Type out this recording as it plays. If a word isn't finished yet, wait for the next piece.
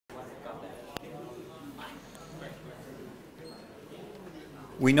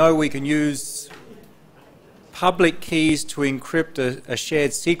we know we can use public keys to encrypt a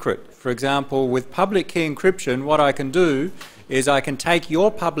shared secret. For example, with public key encryption, what I can do is I can take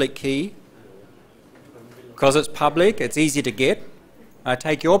your public key, because it's public, it's easy to get. I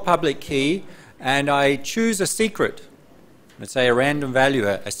take your public key and I choose a secret. Let's say a random value,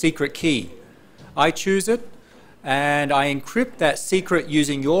 a secret key. I choose it and I encrypt that secret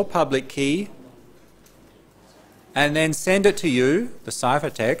using your public key and then send it to you, the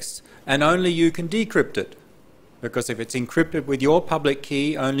ciphertext, and only you can decrypt it. Because if it's encrypted with your public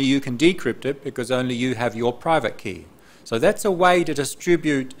key, only you can decrypt it because only you have your private key. So that's a way to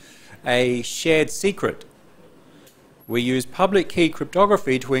distribute a shared secret. We use public key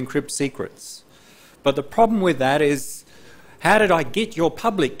cryptography to encrypt secrets. But the problem with that is, how did I get your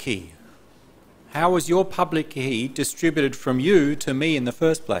public key? How was your public key distributed from you to me in the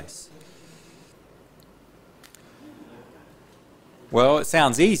first place? Well, it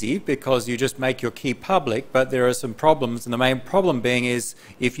sounds easy because you just make your key public, but there are some problems, and the main problem being is,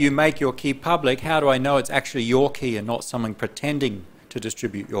 if you make your key public, how do I know it's actually your key and not someone pretending to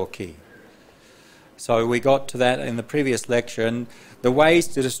distribute your key? So we got to that in the previous lecture, and the ways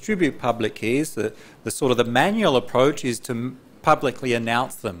to distribute public keys, the sort of the manual approach is to publicly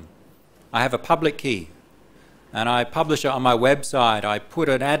announce them. I have a public key and I publish it on my website. I put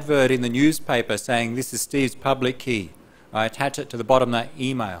an advert in the newspaper saying this is Steve's public key. I attach it to the bottom of that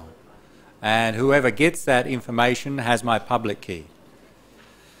email, and whoever gets that information has my public key.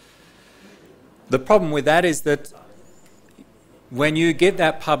 The problem with that is that when you get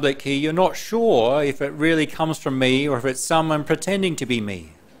that public key, you're not sure if it really comes from me or if it's someone pretending to be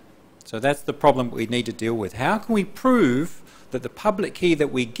me. So that's the problem we need to deal with. How can we prove that the public key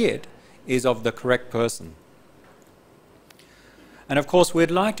that we get is of the correct person? And of course,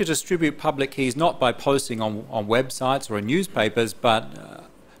 we'd like to distribute public keys not by posting on websites or in newspapers, but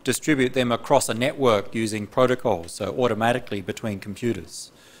distribute them across a network using protocols, so automatically between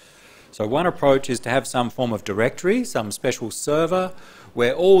computers. So one approach is to have some form of directory, some special server,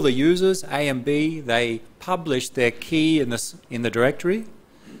 where all the users, A and B, they publish their key in the directory.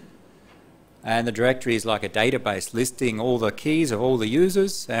 And the directory is like a database listing all the keys of all the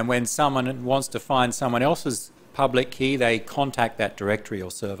users, and when someone wants to find someone else's public key, they contact that directory or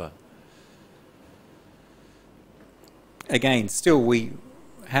server. Again, still,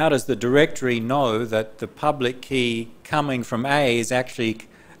 how does the directory know that the public key coming from A is actually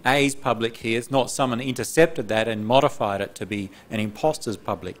A's public key? It's not someone intercepted that and modified it to be an imposter's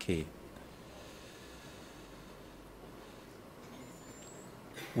public key.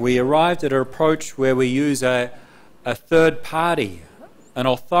 We arrived at an approach where we use a third party, an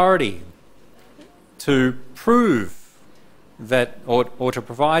authority, to prove that, or to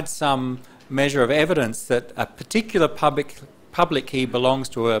provide some measure of evidence that a particular public key belongs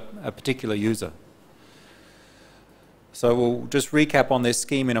to a particular user. So we'll just recap on this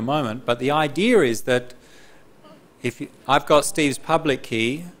scheme in a moment, but the idea is that if I've got Steve's public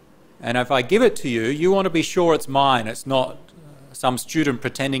key, and if I give it to you, you want to be sure it's mine, it's not some student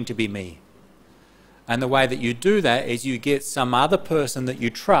pretending to be me. And the way that you do that is you get some other person that you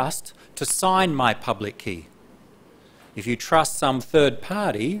trust to sign my public key. If you trust some third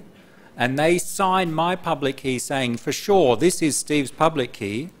party and they sign my public key saying, for sure, this is Steve's public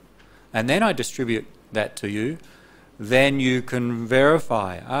key, and then I distribute that to you, then you can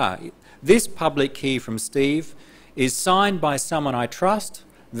verify, this public key from Steve is signed by someone I trust,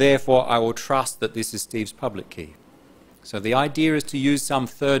 therefore I will trust that this is Steve's public key. So the idea is to use some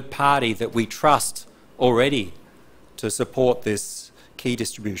third party that we trust already to support this key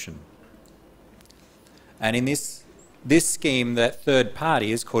distribution. And in this scheme, that third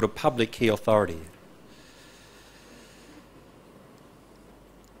party is called a public key authority.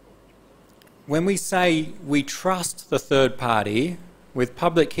 When we say we trust the third party with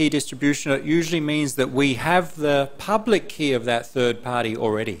public key distribution, it usually means that we have the public key of that third party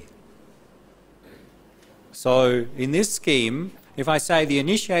already. So in this scheme, if I say the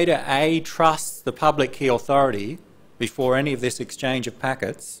initiator A trusts the public key authority before any of this exchange of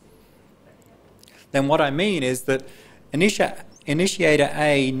packets, then what I mean is that initiator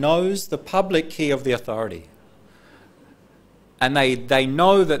A knows the public key of the authority. And they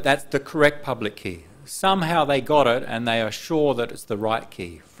know that that's the correct public key. Somehow they got it and they are sure that it's the right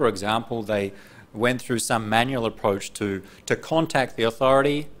key. For example, they went through some manual approach to contact the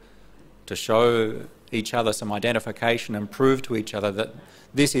authority, to show each other some identification and prove to each other that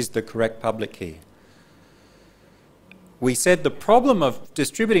this is the correct public key. We said the problem of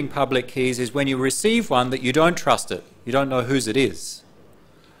distributing public keys is when you receive one that you don't trust it. You don't know whose it is.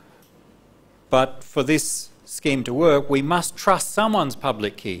 But for this scheme to work, we must trust someone's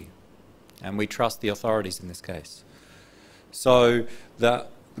public key, and we trust the authorities in this case. So the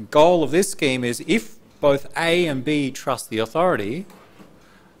goal of this scheme is, if both A and B trust the authority,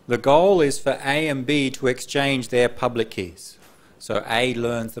 the goal is for A and B to exchange their public keys. So A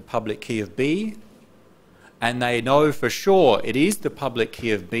learns the public key of B, and they know for sure it is the public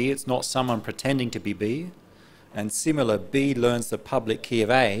key of B, it's not someone pretending to be B. And similar, B learns the public key of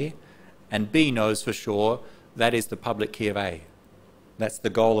A, and B knows for sure that is the public key of A. That's the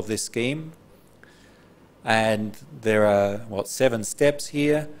goal of this scheme. And there are, 7 steps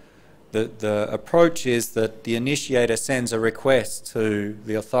here. The approach is that the initiator sends a request to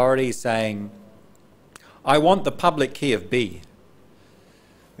the authority saying, I want the public key of B.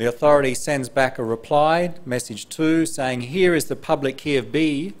 The authority sends back a reply, message 2, saying, here is the public key of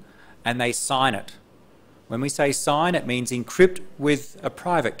B, and they sign it. When we say sign, it means encrypt with a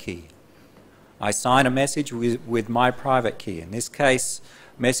private key. I sign a message with my private key. In this case,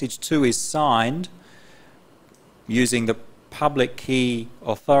 message 2 is signed using the public key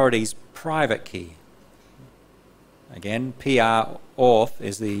authority's private key. Again, PR auth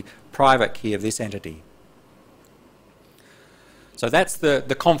is the private key of this entity. So that's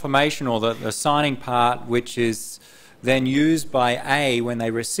the confirmation, or the signing part, which is then used by A when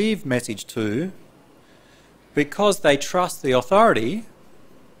they receive message 2. Because they trust the authority,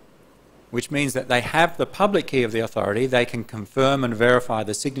 which means that they have the public key of the authority, they can confirm and verify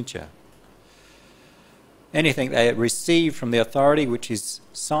the signature. Anything they receive from the authority which is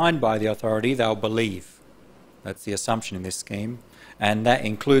signed by the authority, they'll believe. That's the assumption in this scheme. And that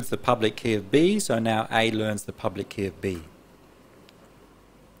includes the public key of B, so now A learns the public key of B.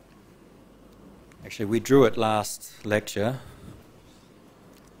 Actually, we drew it last lecture.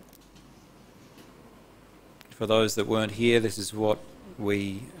 For those that weren't here, this is what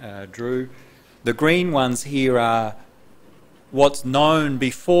we drew. The green ones here are what's known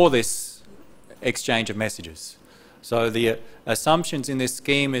before this exchange of messages. So the assumptions in this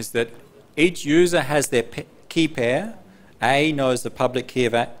scheme is that each user has their key pair. A knows the public key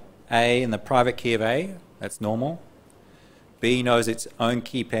of A and the private key of A. That's normal. B knows its own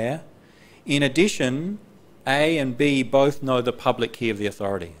key pair. In addition, A and B both know the public key of the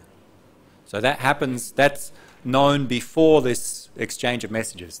authority. So that happens, that's known before this exchange of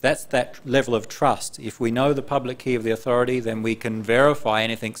messages. That's that level of trust. If we know the public key of the authority, then we can verify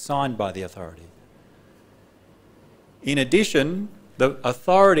anything signed by the authority. In addition, the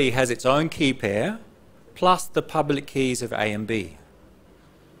authority has its own key pair plus the public keys of A and B.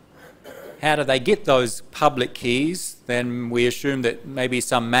 How do they get those public keys? Then we assume that maybe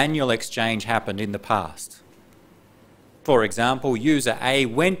some manual exchange happened in the past. For example, user A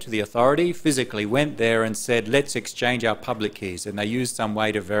went to the authority, physically went there and said, let's exchange our public keys, and they used some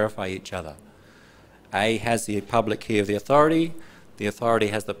way to verify each other. A has the public key of the authority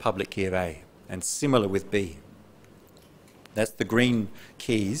has the public key of A, and similar with B. That's the green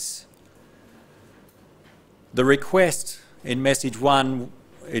keys. The request in message 1,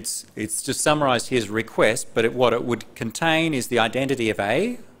 it's just summarised here as request, but what it would contain is the identity of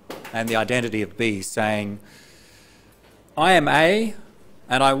A and the identity of B, saying, I am A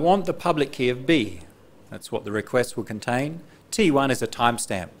and I want the public key of B. That's what the request will contain. T1 is a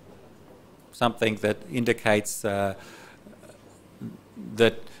timestamp, something that indicates that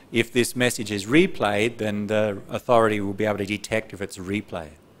if this message is replayed, then the authority will be able to detect if it's a replay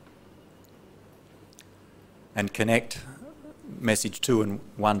and connect message 2 and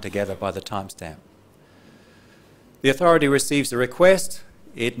 1 together by the timestamp. The authority receives the request.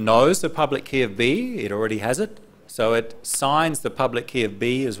 It knows the public key of B. It already has it. So it signs the public key of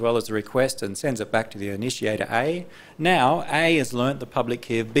B as well as the request and sends it back to the initiator A. Now A has learnt the public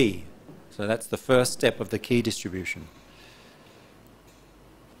key of B. So that's the first step of the key distribution.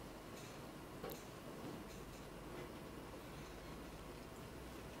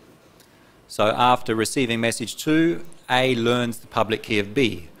 So after receiving message 2, A learns the public key of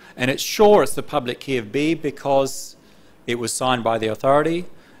B. And it's sure it's the public key of B because it was signed by the authority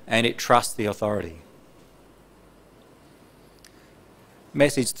and it trusts the authority.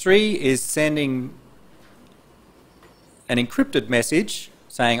 Message 3 is sending an encrypted message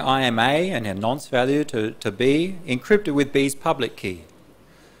saying I am A and a nonce value to B, encrypted with B's public key.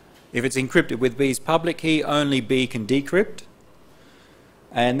 If it's encrypted with B's public key, only B can decrypt.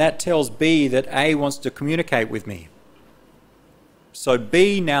 And that tells B that A wants to communicate with me. So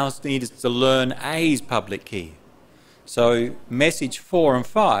B now needs to learn A's public key. So message 4 and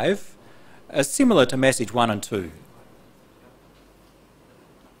 5 are similar to message 1 and 2.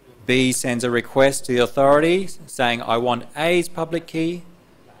 B sends a request to the authority saying I want A's public key.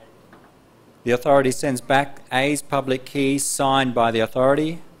 The authority sends back A's public key signed by the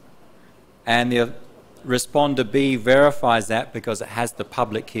authority, and the responder B verifies that because it has the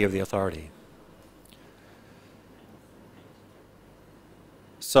public key of the authority.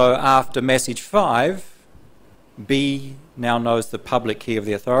 So after message 5, B now knows the public key of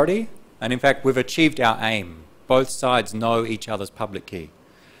the authority, and in fact we've achieved our aim. Both sides know each other's public key.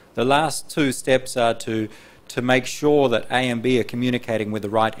 The last two steps are to make sure that A and B are communicating with the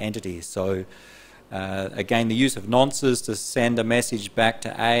right entity. So again, the use of nonces to send a message back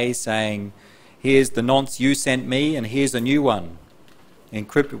to A saying, here's the nonce you sent me and here's a new one,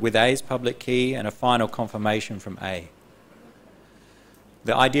 encrypted with A's public key and a final confirmation from A.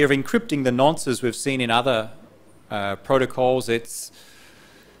 The idea of encrypting the nonces we've seen in other protocols. It's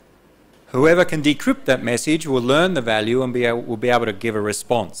whoever can decrypt that message will learn the value and will be able to give a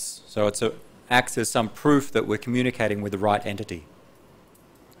response. So it acts as some proof that we're communicating with the right entity.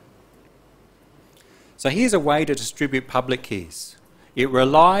 So here's a way to distribute public keys. It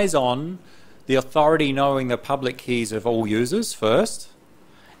relies on the authority knowing the public keys of all users first,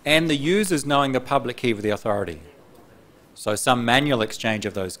 and the users knowing the public key of the authority. So some manual exchange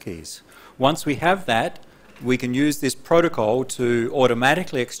of those keys. Once we have that, we can use this protocol to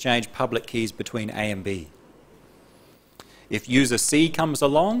automatically exchange public keys between A and B. If user C comes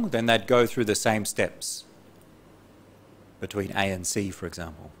along, then they'd go through the same steps between A and C, for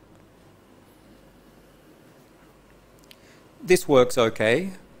example. This works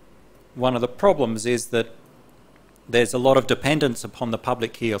okay. One of the problems is that there's a lot of dependence upon the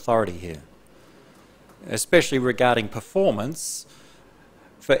public key authority here, especially regarding performance.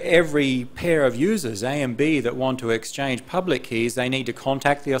 For every pair of users, A and B, that want to exchange public keys, they need to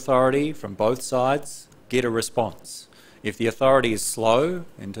contact the authority from both sides, get a response. If the authority is slow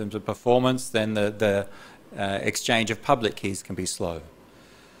in terms of performance, then the exchange of public keys can be slow.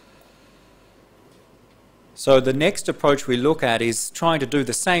 So the next approach we look at is trying to do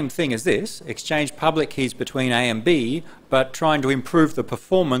the same thing as this, exchange public keys between A and B, but trying to improve the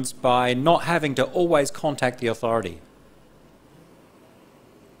performance by not having to always contact the authority.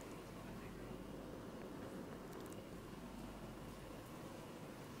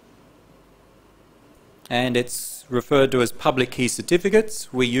 And it's referred to as public key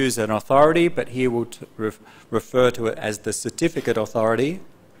certificates. We use an authority, but here we'll refer to it as the certificate authority,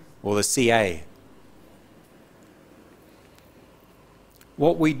 or the CA.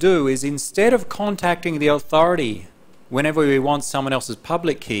 What we do is, instead of contacting the authority whenever we want someone else's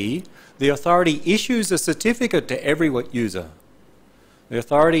public key, the authority issues a certificate to every user. The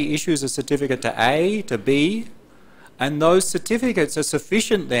authority issues a certificate to A, to B, and those certificates are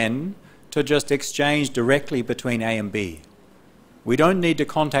sufficient then to just exchange directly between A and B. We don't need to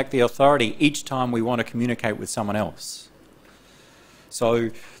contact the authority each time we want to communicate with someone else.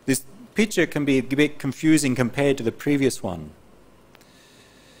 So this picture can be a bit confusing compared to the previous one.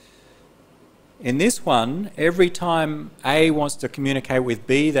 In this one, every time A wants to communicate with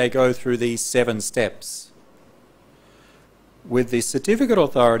B, they go through these 7 steps. With the certificate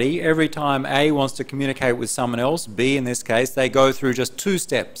authority, every time A wants to communicate with someone else, B in this case, they go through just 2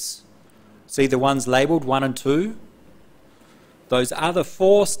 steps. See the ones labelled 1 and 2? Those other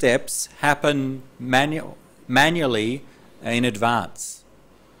 4 steps happen manually in advance.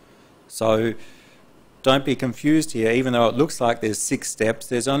 So don't be confused here. Even though it looks like there's 6 steps,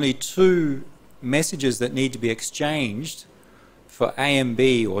 there's only 2 messages that need to be exchanged for A and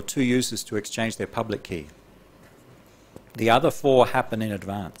B, or 2 users to exchange their public key. The other 4 happen in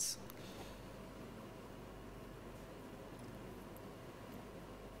advance.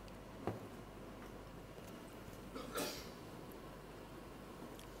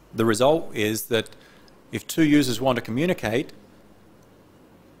 The result is that if 2 users want to communicate,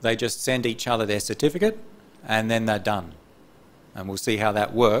 they just send each other their certificate and then they're done. And we'll see how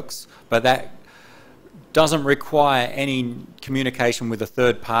that works. But that doesn't require any communication with a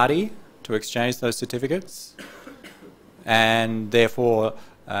third party to exchange those certificates, and therefore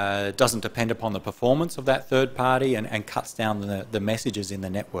doesn't depend upon the performance of that third party, and cuts down the messages in the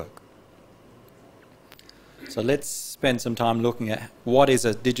network. So let's spend some time looking at what is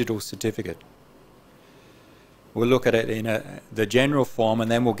a digital certificate. We'll look at it in the general form,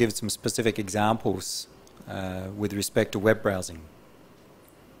 and then we'll give some specific examples with respect to web browsing.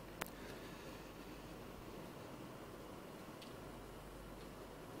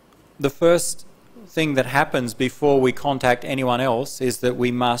 The first thing that happens before we contact anyone else is that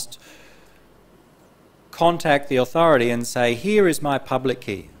we must contact the authority and say, here is my public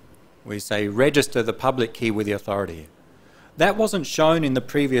key. We say, register the public key with the authority. That wasn't shown in the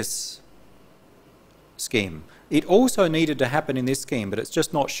previous scheme. It also needed to happen in this scheme, but it's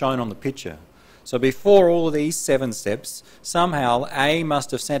just not shown on the picture. So before all of these 7 steps, somehow A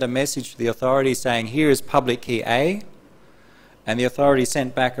must have sent a message to the authority saying, here is public key A, and the authority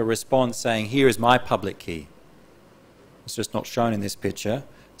sent back a response saying, here is my public key. It's just not shown in this picture.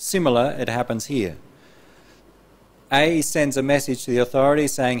 Similar, it happens here. A sends a message to the authority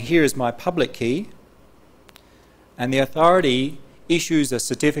saying, here is my public key, and the authority issues a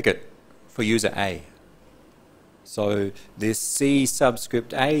certificate for user A. So this C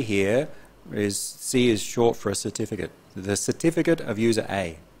subscript A here is, C is short for a certificate, the certificate of user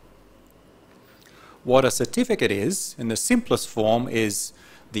A. What a certificate is, in the simplest form, is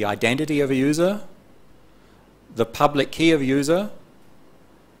the identity of a user, the public key of a user,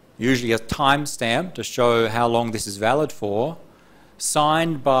 usually a timestamp to show how long this is valid for,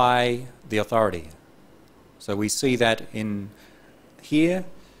 signed by the authority. So we see that in here.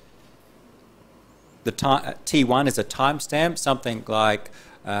 The T1 is a timestamp, something like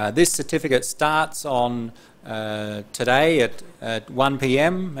this certificate starts on today at 1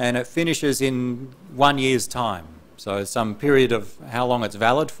 p.m. and it finishes in 1 year's time. So some period of how long it's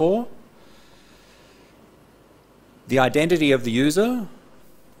valid for. The identity of the user,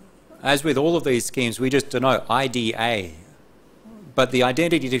 as with all of these schemes, we just denote IDA. But the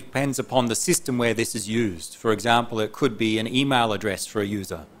identity depends upon the system where this is used. For example, it could be an email address for a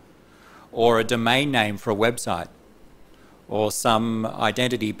user, or a domain name for a website, or some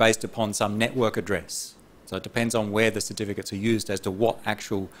identity based upon some network address. So it depends on where the certificates are used as to what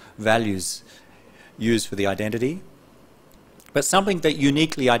actual values used for the identity. But something that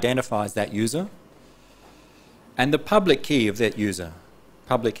uniquely identifies that user, and the public key of that user,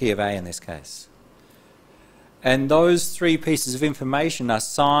 public key of A in this case. And those 3 pieces of information are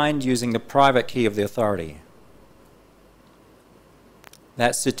signed using the private key of the authority.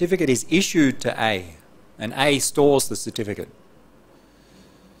 That certificate is issued to A, and A stores the certificate.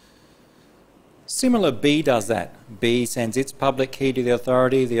 Similar, B does that. B sends its public key to the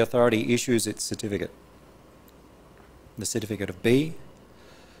authority issues its certificate. The certificate of B.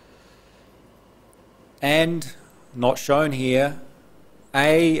 And, not shown here,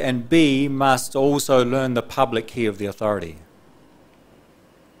 A and B must also learn the public key of the authority.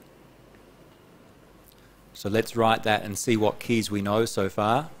 So let's write that and see what keys we know so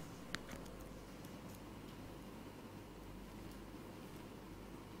far.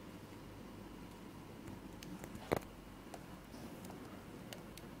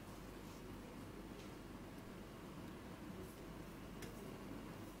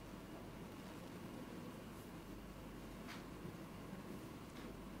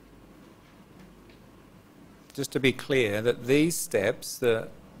 Just to be clear that these steps are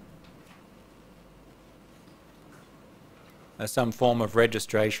some form of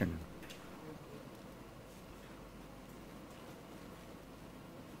registration.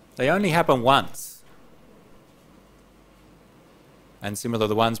 They only happen once, and similar to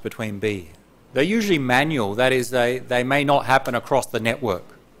the ones between B. They're usually manual, that is, they may not happen across the network.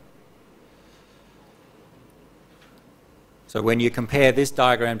 So when you compare this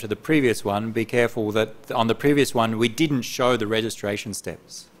diagram to the previous one, be careful that on the previous one we didn't show the registration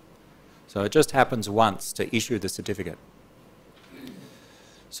steps. So it just happens once to issue the certificate.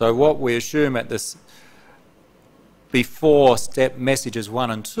 So what we assume at this before step messages 1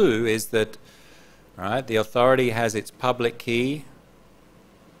 and 2 is that the authority has its public key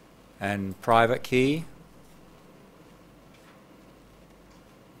and private key.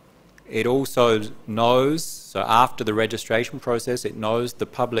 It also knows, so after the registration process, it knows the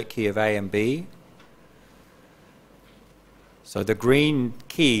public key of A and B. So the green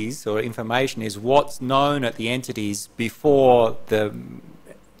keys or information is what's known at the entities before the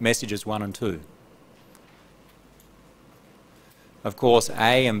messages 1 and 2. Of course,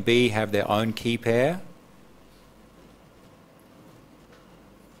 A and B have their own key pair.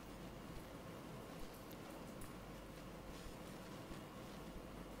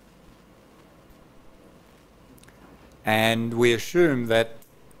 And we assume that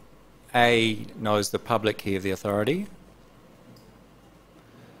A knows the public key of the authority.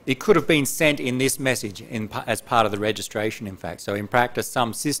 It could have been sent in this message as part of the registration, in fact. So in practice,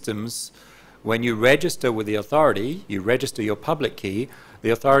 some systems, when you register with the authority, you register your public key,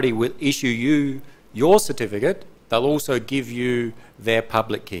 the authority will issue you your certificate. They'll also give you their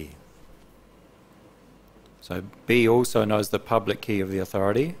public key. So B also knows the public key of the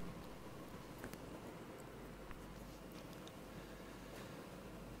authority.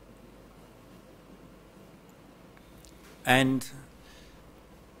 And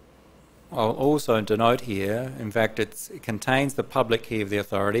I'll also denote here, in fact, it contains the public key of the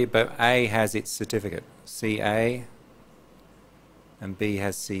authority, but A has its certificate, CA, and B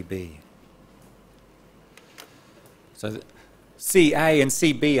has CB. So CA and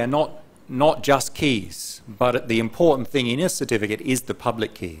CB are not just keys, but the important thing in a certificate is the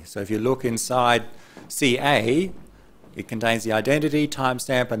public key. So if you look inside CA, it contains the identity,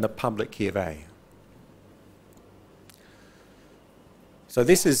 timestamp, and the public key of A. So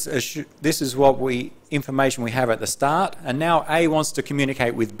this is what information we have at the start, and now A wants to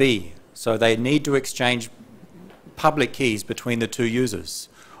communicate with B. So they need to exchange public keys between the two users.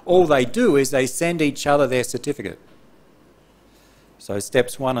 All they do is they send each other their certificate. So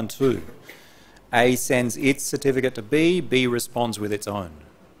steps 1 and 2. A sends its certificate to B, B responds with its own.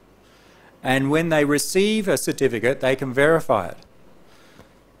 And when they receive a certificate, they can verify it,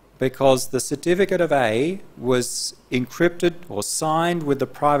 because the certificate of A was encrypted or signed with the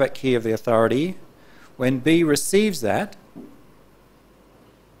private key of the authority. When B receives that,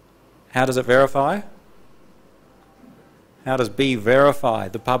 how does it verify? How does B verify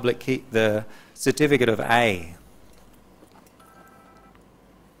the public key, the certificate of A?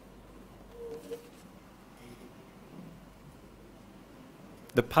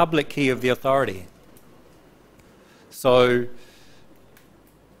 The public key of the authority. So,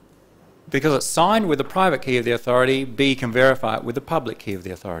 because it's signed with the private key of the authority, B can verify it with the public key of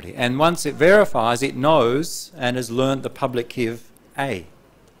the authority. And once it verifies, it knows and has learned the public key of A.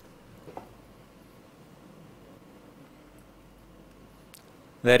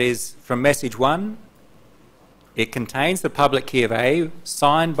 That is, from message 1, it contains the public key of A,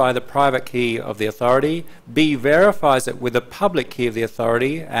 signed by the private key of the authority. B verifies it with the public key of the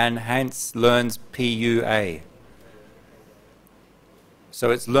authority and hence learns PUA. So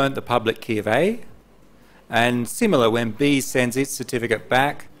it's learnt the public key of A. And similar, when B sends its certificate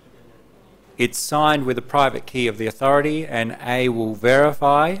back, it's signed with the private key of the authority, and A will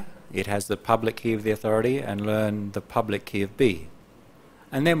verify it has the public key of the authority and learn the public key of B.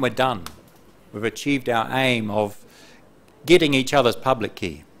 And then we're done. We've achieved our aim of getting each other's public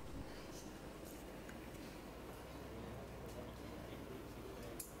key.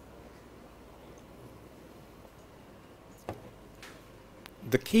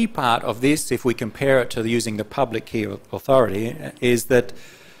 The key part of this, if we compare it to using the public key of authority, is that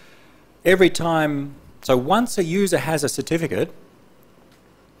every time, so once a user has a certificate,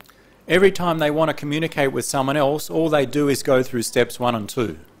 every time they want to communicate with someone else, all they do is go through steps 1 and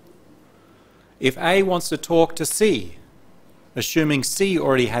 2. If A wants to talk to C, assuming C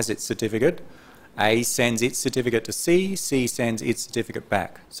already has its certificate, A sends its certificate to C, C sends its certificate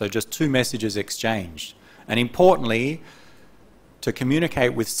back. So just 2 messages exchanged. And importantly, to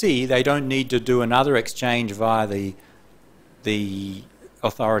communicate with C, they don't need to do another exchange via the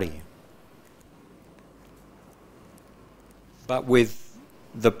authority. But with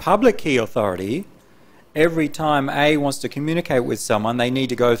the public key authority, every time A wants to communicate with someone, they need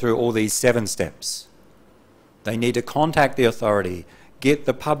to go through all these 7 steps. They need to contact the authority, get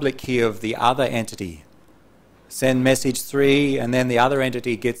the public key of the other entity, send message 3, and then the other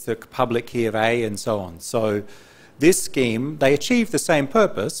entity gets the public key of A, and so on. So this scheme, they achieve the same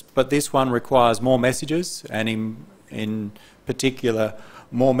purpose, but this one requires more messages, and in particular,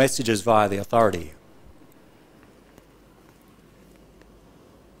 more messages via the authority.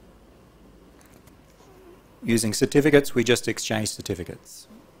 Using certificates, we just exchange certificates.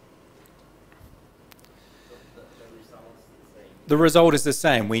 The result is the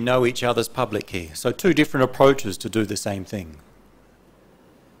same. We know each other's public key. So 2 different approaches to do the same thing.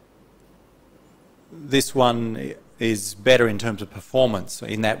 This one is better in terms of performance,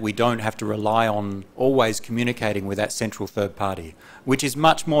 in that we don't have to rely on always communicating with that central third party, which is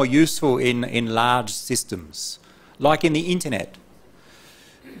much more useful in large systems. Like in the internet,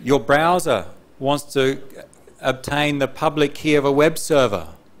 your browser wants to obtain the public key of a web server.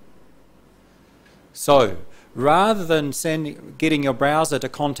 So rather than getting your browser to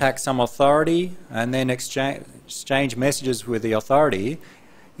contact some authority and then exchange messages with the authority,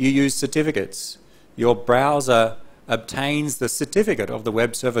 you use certificates. Your browser obtains the certificate of the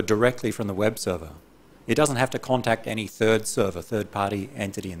web server directly from the web server. It doesn't have to contact any third-party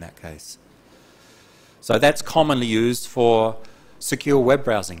entity in that case. So that's commonly used for secure web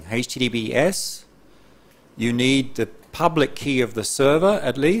browsing. HTTPS, you need the public key of the server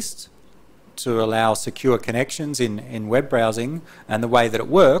at least to allow secure connections in web browsing, and the way that it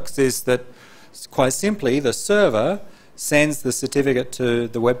works is that, quite simply, the server sends the certificate to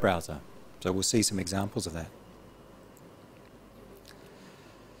the web browser. So we'll see some examples of that.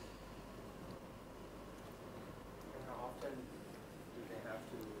 How often do they have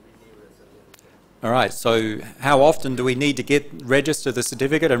to renew the certificate? All right, so how often do we need to register the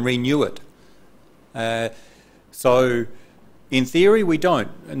certificate and renew it? So in theory, we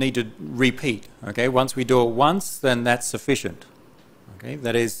don't need to repeat. Okay, once we do it once, then that's sufficient. Okay,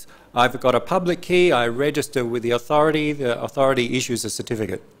 that is, I've got a public key, I register with the authority issues a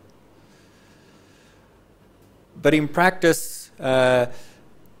certificate. But in practice, the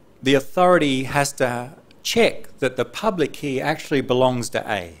authority has to check that the public key actually belongs to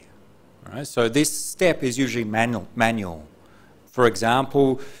A. Right? So this step is usually manual. For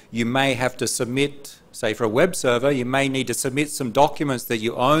example, you may have to submit, say for a web server, you may need to submit some documents that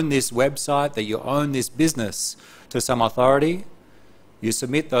you own this website, that you own this business to some authority. You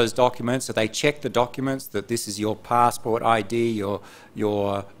submit those documents, so they check the documents that this is your passport ID,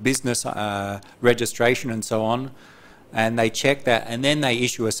 your business registration and so on, and they check that and then they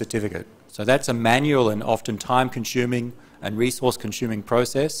issue a certificate. So that's a manual and often time-consuming and resource-consuming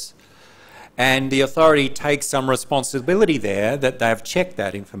process. And the authority takes some responsibility there that they've checked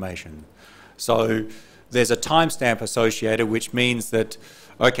that information. So there's a timestamp associated, which means that,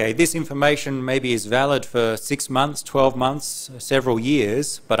 okay, this information maybe is valid for 6 months, 12 months, several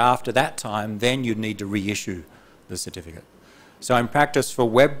years, but after that time, then you'd need to reissue the certificate. So in practice for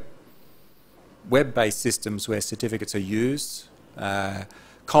web-based systems where certificates are used,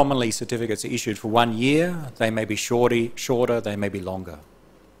 commonly certificates are issued for 1 year. They may be shorter, they may be longer.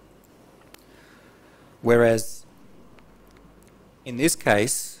 Whereas in this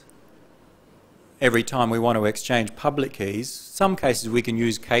case, every time we want to exchange public keys, some cases we can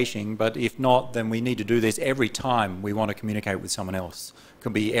use caching, but if not, then we need to do this every time we want to communicate with someone else. It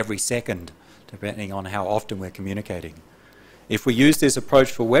could be every second, depending on how often we're communicating. If we use this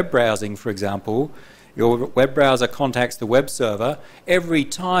approach for web browsing, for example, your web browser contacts the web server. Every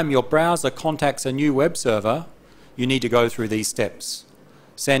time your browser contacts a new web server, you need to go through these steps.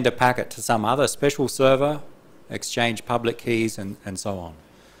 Send a packet to some other special server, exchange public keys, and so on.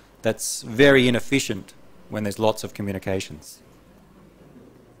 That's very inefficient when there's lots of communications.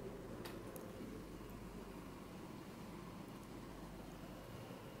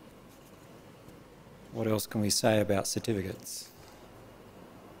 What else can we say about certificates?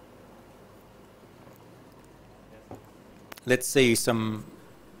 Let's see some,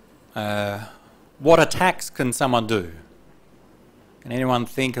 what attacks can someone do? Can anyone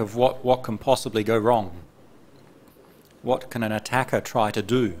think of what can possibly go wrong? What can an attacker try to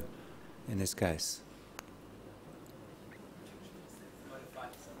do in this case?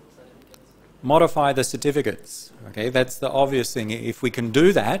 Modify the certificates. Okay, that's the obvious thing. If we can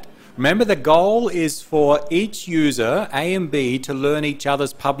do that, remember the goal is for each user, A and B, to learn each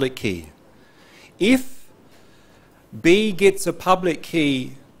other's public key. If B gets a public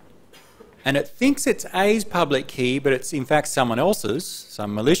key and it thinks it's A's public key, but it's in fact someone else's,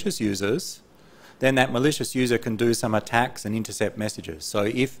 some malicious users, then that malicious user can do some attacks and intercept messages. So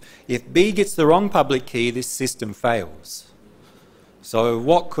if B gets the wrong public key, this system fails. So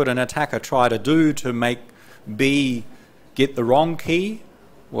what could an attacker try to do to make B get the wrong key?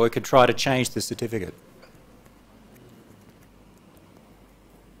 Well, it could try to change the certificate.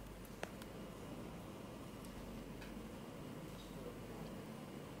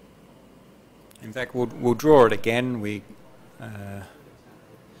 In fact, we'll draw it again.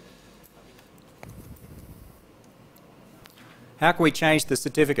 How can we change the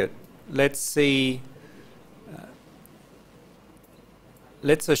certificate? Let's see.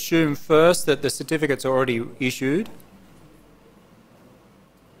 Let's assume first that the certificate's already issued.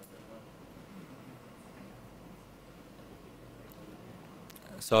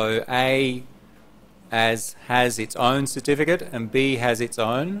 So A has its own certificate and B has its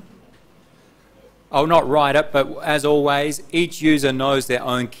own. I'll not write it, but as always, each user knows their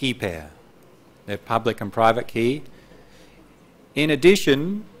own key pair, their public and private key. In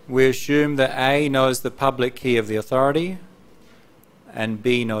addition, we assume that A knows the public key of the authority and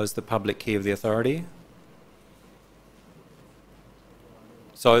B knows the public key of the authority.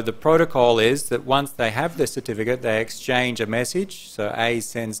 So the protocol is that once they have the certificate, they exchange a message. So A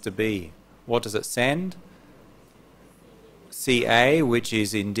sends to B. What does it send? CA, which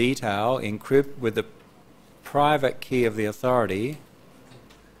is in detail, encrypt with the private key of the authority,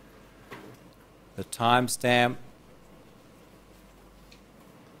 the timestamp,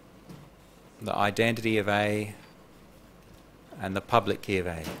 the identity of A, and the public key of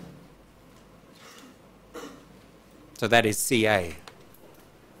A. So that is CA.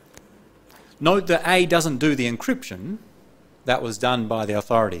 Note that A doesn't do the encryption. That was done by the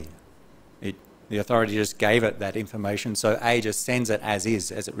authority. The authority just gave it that information, so A just sends it as is,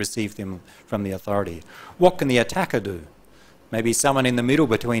 as it received them from the authority. What can the attacker do? Maybe someone in the middle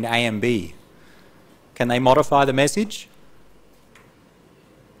between A and B. Can they modify the message?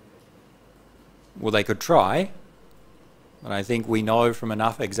 Well, they could try. But I think we know from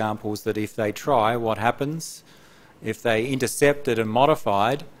enough examples that if they try, what happens? If they intercepted and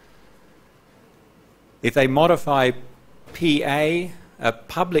modified, if they modify PA, a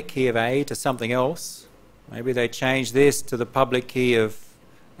public key of A, to something else, maybe they change this to the public key of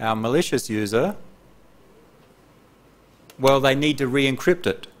our malicious user, well, they need to re-encrypt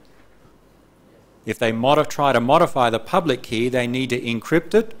it. If they try to modify the public key, they need to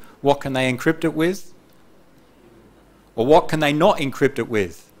encrypt it. What can they encrypt it with? Or what can they not encrypt it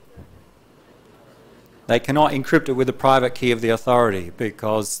with? They cannot encrypt it with the private key of the authority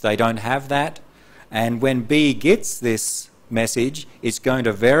because they don't have that. And when B gets this message, it's going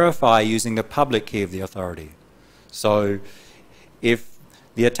to verify using the public key of the authority. So if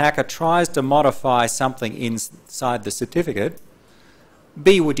the attacker tries to modify something inside the certificate,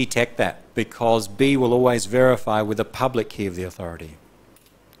 B will detect that because B will always verify with the public key of the authority.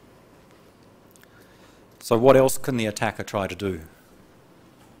 So what else can the attacker try to do?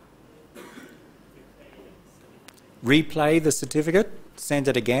 Replay the certificate, send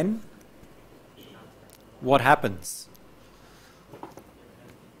it again. What happens?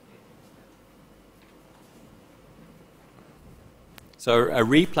 So a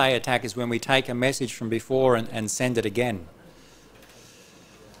replay attack is when we take a message from before and send it again.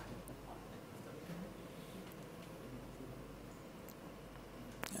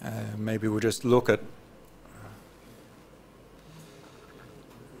 Maybe we'll just look at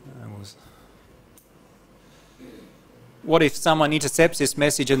what if someone intercepts this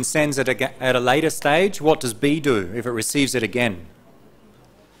message and sends it at a later stage? What does B do if it receives it again?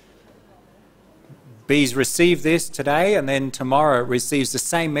 B's received this today and then tomorrow it receives the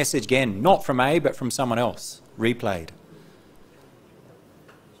same message again, not from A but from someone else, replayed.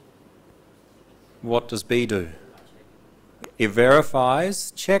 What does B do? It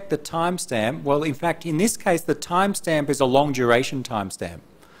verifies, check the timestamp. Well, in fact, in this case, the timestamp is a long duration timestamp.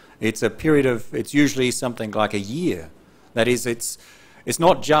 It's a period of, it's usually something like a year. That is, it's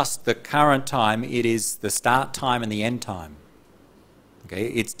not just the current time, it is the start time and the end time. Okay?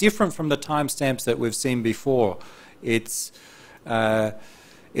 It's different from the timestamps that we've seen before. It's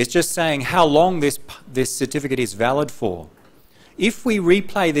just saying how long this certificate is valid for. If we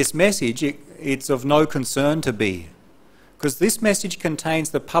replay this message, it's of no concern to B, because this message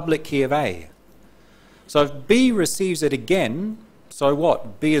contains the public key of A. So if B receives it again, so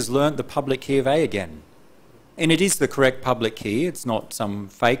what? B has learnt the public key of A again. And it is the correct public key, it's not some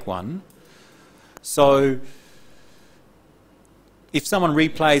fake one. So if someone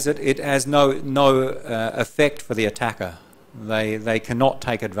replays it, it has no effect for the attacker. They cannot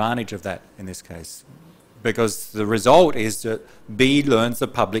take advantage of that in this case, because the result is that B learns the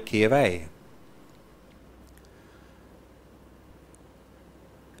public key of A.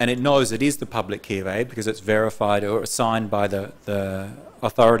 And it knows it is the public key of A because it's verified or assigned by the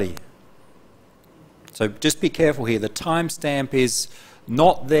authority. So just be careful here. The timestamp is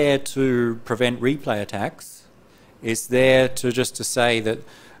not there to prevent replay attacks. It's there to say that,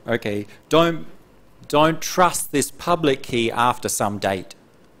 okay, don't trust this public key after some date.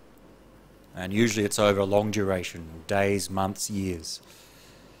 And usually it's over a long duration, days, months, years.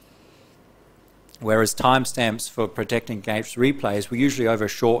 Whereas timestamps for protecting against replays were usually over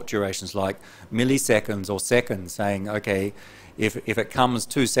short durations, like milliseconds or seconds, saying, okay, if it comes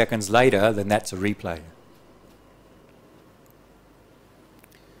 2 seconds later, then that's a replay.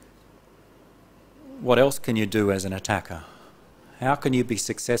 What else can you do as an attacker? How can you be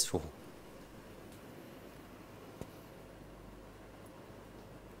successful?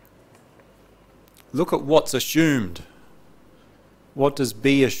 Look at what's assumed. What does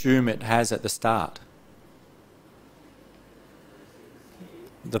B assume it has at the start?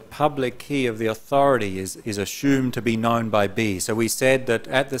 The public key of the authority is assumed to be known by B. So we said that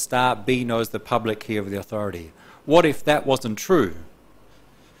at the start B knows the public key of the authority. What if that wasn't true?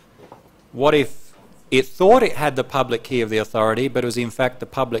 What if it thought it had the public key of the authority, but it was in fact the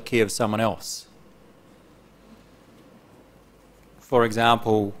public key of someone else? For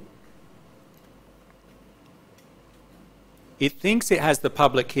example, it thinks it has the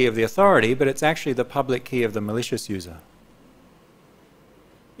public key of the authority, but it's actually the public key of the malicious user.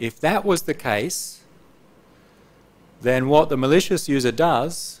 If that was the case, then what the malicious user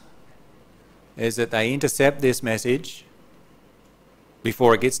does is that they intercept this message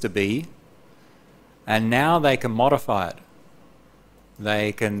before it gets to B, and now they can modify it.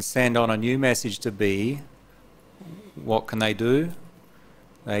 They can send on a new message to B. What can they do?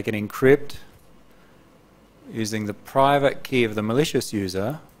 They can encrypt using the private key of the malicious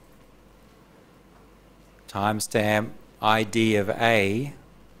user timestamp ID of A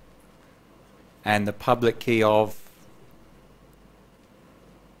and the public key of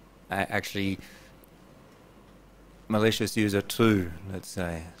actually malicious user 2, let's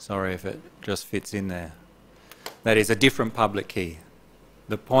say. Sorry if it just fits in there. That is a different public key.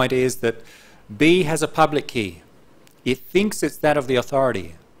 The point is that B has a public key. It thinks it's that of the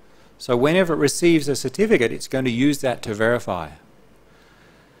authority. So whenever it receives a certificate, it's going to use that to verify.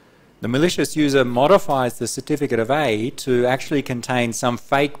 The malicious user modifies the certificate of A to actually contain some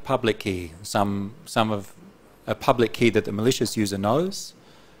fake public key, some of a public key that the malicious user knows,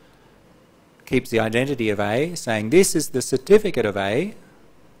 keeps the identity of A, saying this is the certificate of A,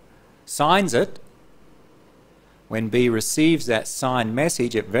 signs it. When B receives that signed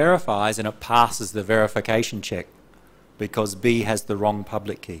message, it verifies and it passes the verification check because B has the wrong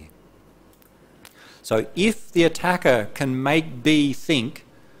public key. So if the attacker can make B think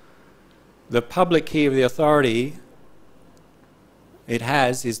the public key of the authority it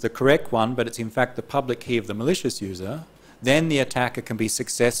has is the correct one, but it's in fact the public key of the malicious user, then the attacker can be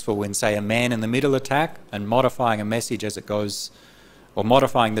successful in, say, a man-in-the-middle attack and modifying a message as it goes, or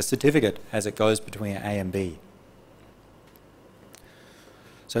modifying the certificate as it goes between A and B.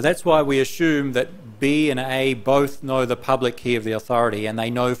 So that's why we assume that B and A both know the public key of the authority and they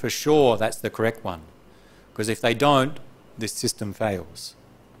know for sure that's the correct one. Because if they don't, this system fails.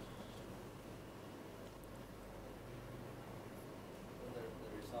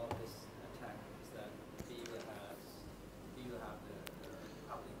 The result of this attack is that B will have the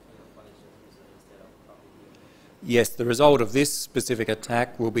public key of malicious user instead of public key. Yes, the result of this specific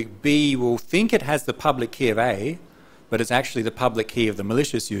attack will be B will think it has the public key of A, but it's actually the public key of the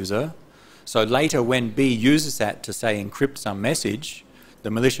malicious user. So later when B uses that to, say, encrypt some message, the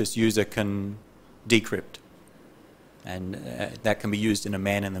malicious user can decrypt. And that can be used in a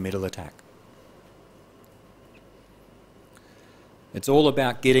man-in-the-middle attack. It's all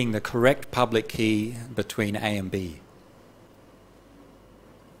about getting the correct public key between A and B.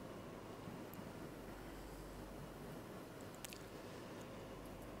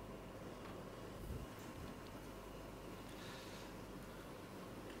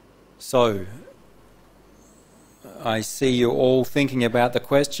 So, I see you all thinking about the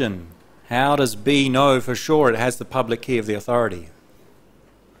question, how does B know for sure it has the public key of the authority?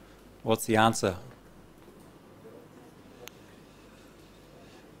 What's the answer?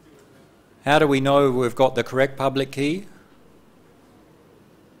 How do we know we've got the correct public key?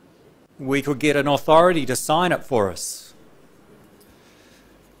 We could get an authority to sign it for us.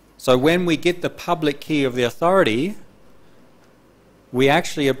 So when we get the public key of the authority, we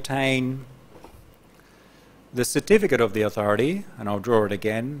actually obtain the certificate of the authority, and I'll draw it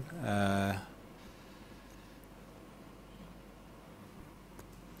again.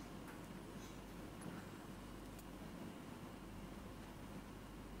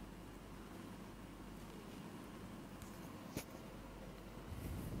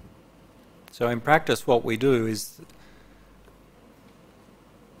 So in practice what we do is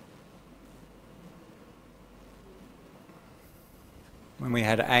when we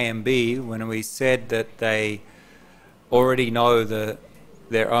had A and B, when we said that they already know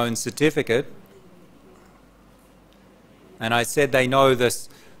their own certificate, and I said they know this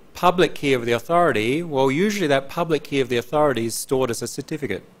public key of the authority, well, usually that public key of the authority is stored as a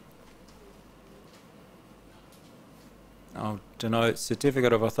certificate. I'll denote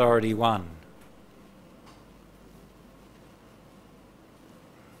certificate of authority 1.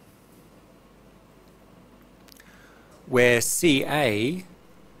 Where CA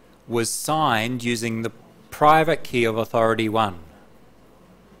was signed using the private key of authority 1,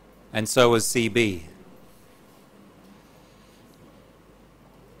 and so was CB.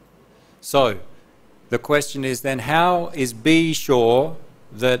 So the question is then, how is B sure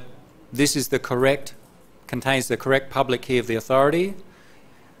that this is the correct, contains the correct public key of the authority?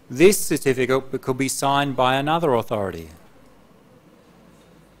 This certificate could be signed by another authority.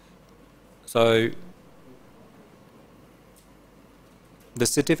 So the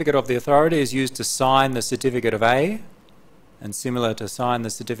certificate of the authority is used to sign the certificate of A, and similar to sign the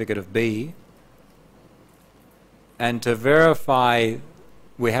certificate of B. And to verify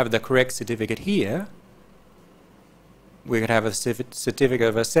we have the correct certificate here, we could have a certificate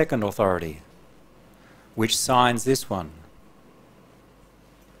of a second authority, which signs this one,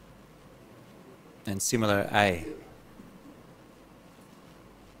 and similar A.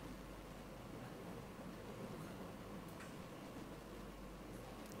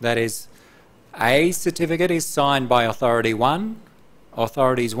 That is, A certificate is signed by authority 1,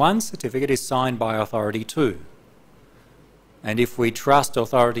 authority's 1 certificate is signed by authority 2. And if we trust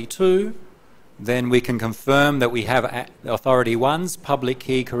authority 2, then we can confirm that we have authority 1's public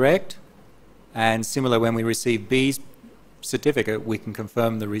key correct, and similar when we receive B's certificate, we can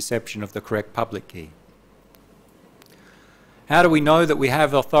confirm the reception of the correct public key. How do we know that we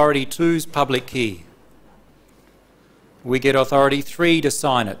have authority 2's public key? We get authority 3 to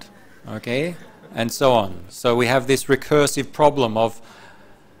sign it, okay, and so on. So we have this recursive problem of,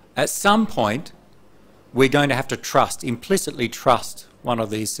 at some point, we're going to have to trust, implicitly trust one of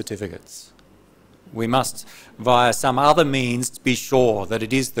these certificates. We must, via some other means, be sure that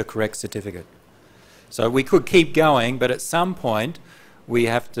it is the correct certificate. So we could keep going, but at some point we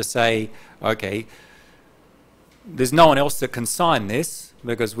have to say, okay, there's no one else that can sign this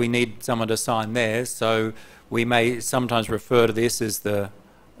because we need someone to sign theirs, so we may sometimes refer to this as the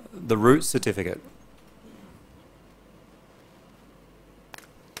root certificate.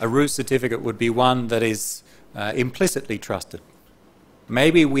 A root certificate would be one that is implicitly trusted.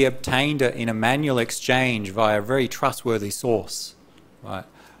 Maybe we obtained it in a manual exchange via a very trustworthy source, right?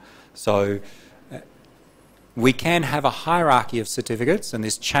 So we can have a hierarchy of certificates and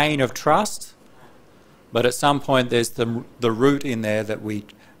this chain of trust, but at some point there's the root in there that we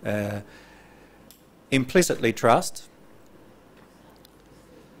implicitly trust.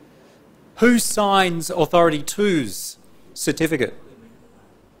 Who signs authority 2's certificate?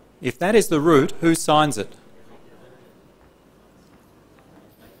 If that is the root, who signs it?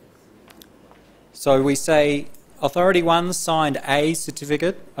 So we say authority 1 signed A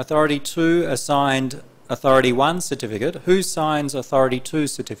certificate, authority 2 assigned authority 1 certificate. Who signs authority 2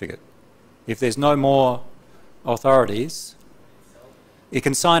 certificate? If there's no more authorities, it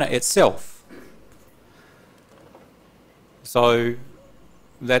can sign it itself. So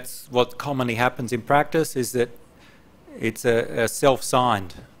that's what commonly happens in practice, is that it's a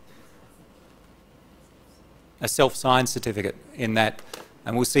self-signed certificate in that,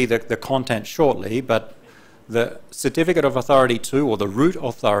 and we'll see the content shortly, but the certificate of authority 2, or the root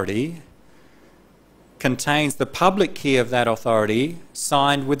authority, contains the public key of that authority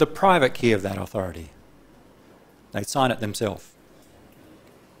signed with the private key of that authority. They sign it themselves.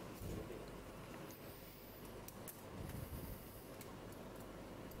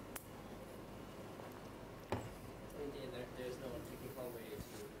 There's no technical way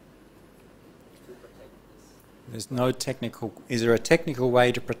to protect this. There's no technical... Is there a technical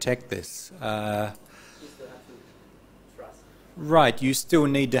way to protect this? You still have to trust. Right, you still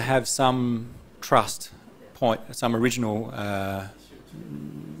need to have some trust point, some original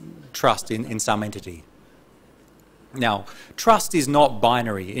trust in some entity. Now, trust is not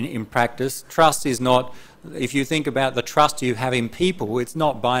binary in practice. Trust is not, if you think about the trust you have in people, it's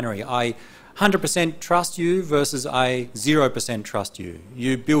not binary. I 100% trust you versus I 0% trust you.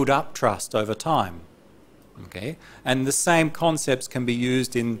 You build up trust over time. Okay? And the same concepts can be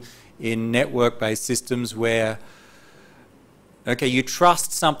used in network-based systems where, okay, you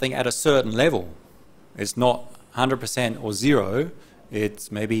trust something at a certain level. It's not 100% or 0,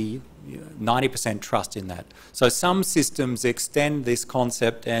 it's maybe 90% trust in that. So some systems extend this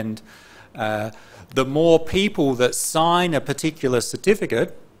concept, and the more people that sign a particular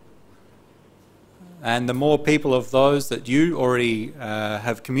certificate, and the more people of those that you already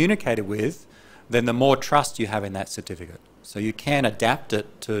have communicated with, then the more trust you have in that certificate. So you can adapt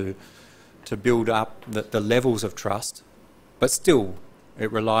it to build up the levels of trust, but still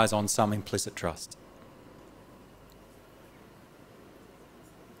it relies on some implicit trust.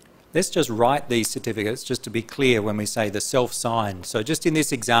 Let's just write these certificates just to be clear when we say the self-signed. So just in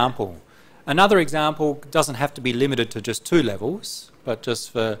this example, another example doesn't have to be limited to just 2 levels, but just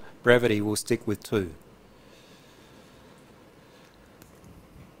for brevity we'll stick with 2.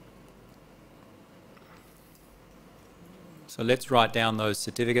 So let's write down those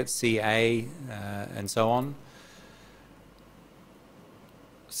certificates, CA and so on.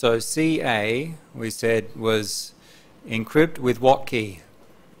 So CA, we said, was encrypt with what key?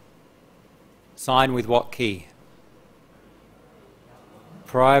 Sign with what key?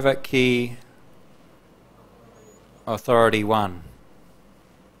 Private key authority 1.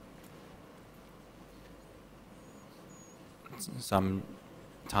 Some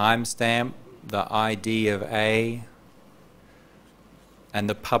timestamp, the ID of A, and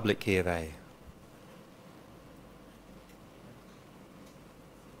the public key of A.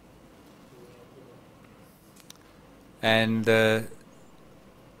 And the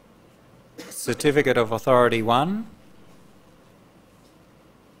certificate of authority 1,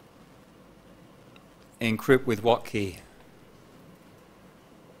 encrypt with what key?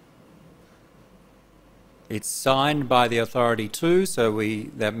 It's signed by the authority 2, so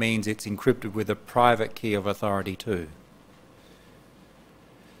that means it's encrypted with a private key of authority 2.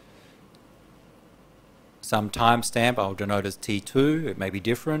 some timestamp I'll denote as T2, it may be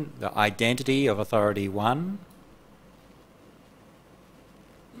different, the identity of authority 1,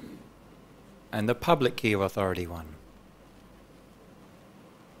 and the public key of authority 1.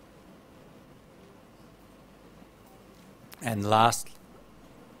 And last,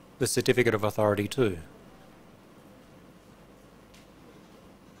 the certificate of authority 2.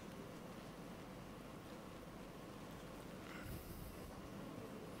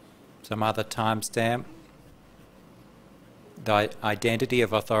 Some other timestamp, the identity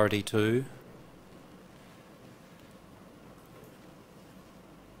of authority 2,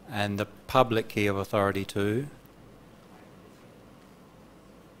 and the public key of authority 2.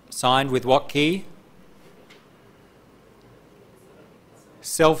 Signed with what key?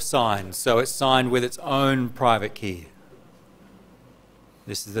 Self-signed, so it's signed with its own private key.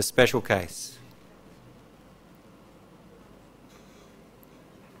 This is the special case.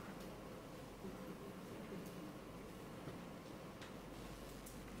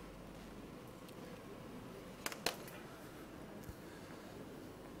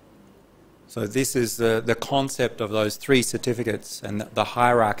 So this is the concept of those three certificates and the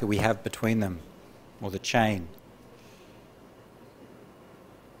hierarchy we have between them, or the chain.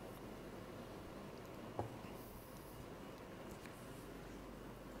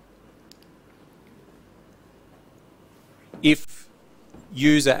 If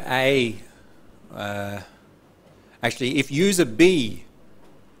user A, if user B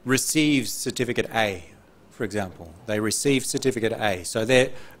receives certificate A, for example, they receive certificate A, so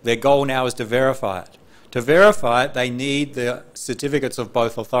their goal now is to verify it. To verify it, they need the certificates of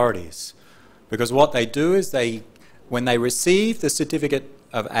both authorities, because what they do is when they receive the certificate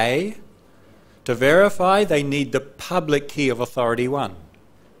of A, to verify, they need the public key of authority 1.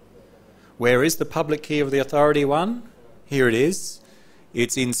 Where is the public key of the authority 1? Here it is.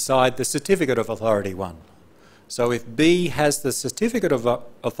 It's inside the certificate of authority 1. So if B has the certificate of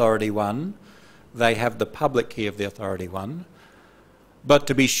authority 1, they have the public key of the authority 1. But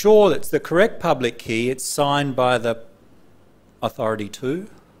to be sure it's the correct public key, it's signed by the authority 2.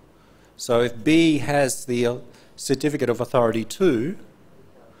 So if B has the certificate of authority 2,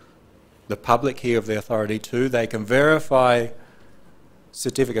 the public key of the authority 2, they can verify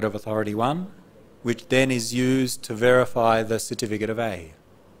certificate of authority 1, which then is used to verify the certificate of A.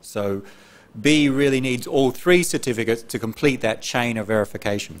 So B really needs all three certificates to complete that chain of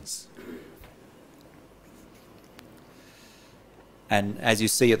verifications. And as you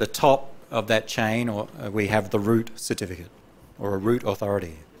see at the top of that chain, we have the root certificate, or a root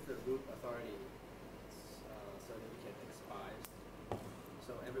authority. If the root authority certificate expires,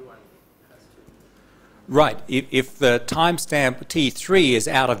 so everyone has to... Right. If the timestamp T3 is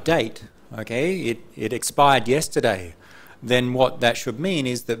out of date, okay, it expired yesterday, then what that should mean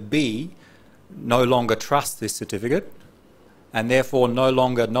is that B no longer trusts this certificate and therefore no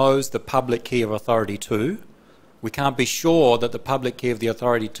longer knows the public key of authority 2. We can't be sure that the public key of the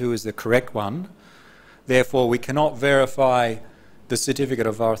authority 2 is the correct one. Therefore, we cannot verify the certificate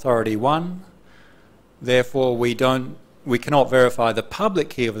of authority 1. Therefore, we cannot verify the public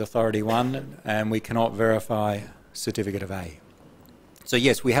key of the authority 1, and we cannot verify certificate of A. So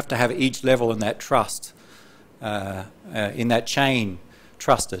yes, we have to have each level in that trust, in that chain,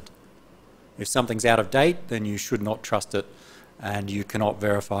 trusted. If something's out of date, then you should not trust it, and you cannot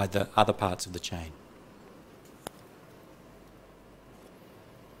verify the other parts of the chain.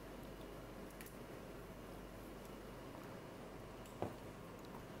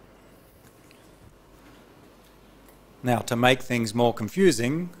 Now, to make things more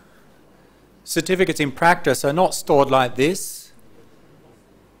confusing, certificates in practice are not stored like this.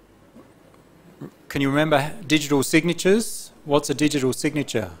 Can you remember digital signatures? What's a digital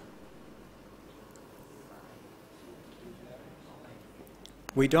signature?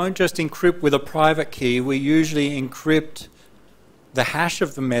 We don't just encrypt with a private key, we usually encrypt the hash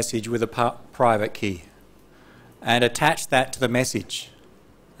of the message with a private key and attach that to the message.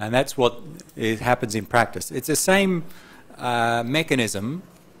 And that's what happens in practice. It's the same mechanism,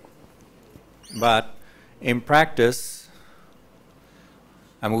 but in practice,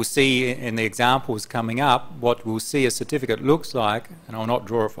 and we'll see in the examples coming up, what we'll see a certificate looks like, and I'll not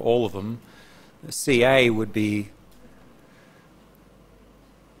draw it for all of them. The CA would be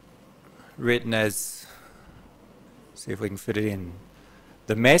written as, see if we can fit it in,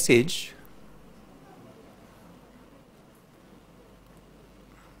 the message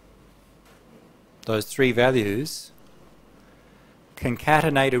those three values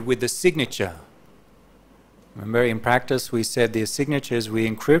concatenated with the signature. Remember, in practice we said the signatures we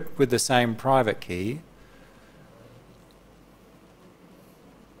encrypt with the same private key.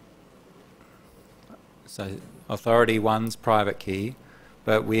 So authority 1's private key,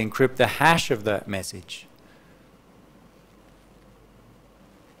 but we encrypt the hash of that message.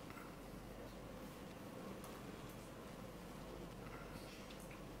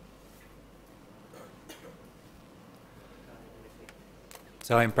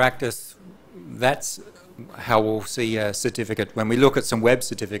 So in practice, that's how we'll see a certificate. When we look at some web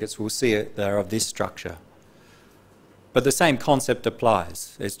certificates, we'll see it, they're of this structure. But the same concept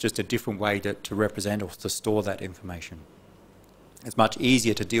applies. It's just a different way to represent or to store that information. It's much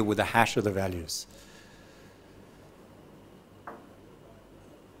easier to deal with the hash of the values.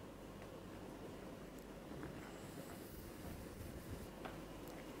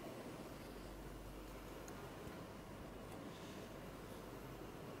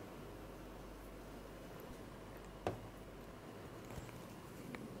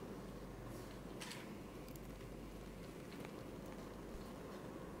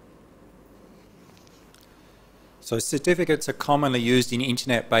 So certificates are commonly used in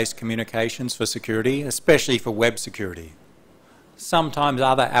internet-based communications for security, especially for web security. Sometimes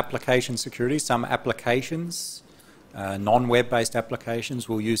other application security, some applications, non-web-based applications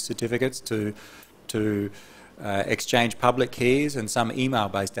will use certificates to exchange public keys, and some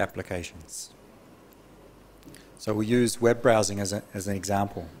email-based applications. So we'll use web browsing as an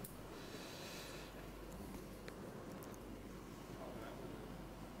example.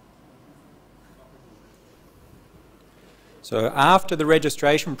 So after the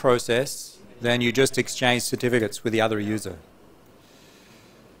registration process, then you just exchange certificates with the other user.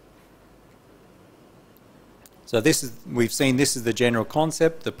 So we've seen this is the general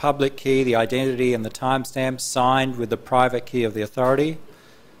concept, the public key, the identity and the timestamp signed with the private key of the authority.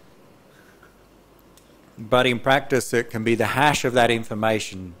 But in practice it can be the hash of that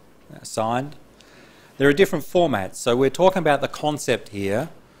information signed. There are different formats, so we're talking about the concept here.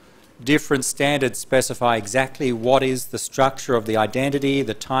 Different standards specify exactly what is the structure of the identity,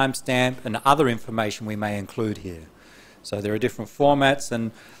 the timestamp, and other information we may include here. So there are different formats, and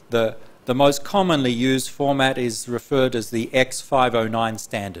the most commonly used format is referred as the X509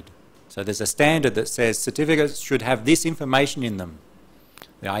 standard. So there's a standard that says certificates should have this information in them.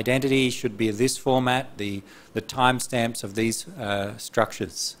 The identity should be of this format, the timestamps of these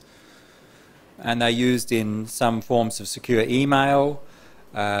structures. And they're used in some forms of secure email,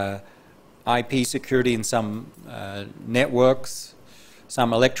 IP security in some networks.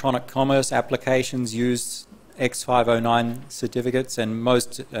 Some electronic commerce applications use X509 certificates, and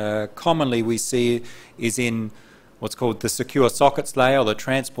most commonly we see is in what's called the secure sockets layer or the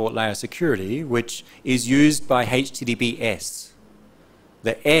transport layer security, which is used by HTTPS.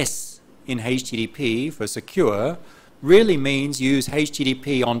 The S in HTTP for secure really means use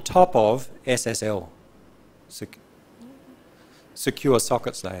HTTP on top of SSL, secure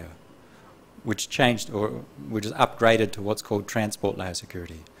sockets layer, which changed or which is upgraded to what's called transport layer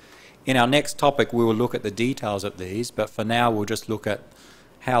security. In our next topic we will look at the details of these, but for now we'll just look at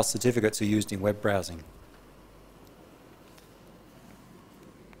how certificates are used in web browsing.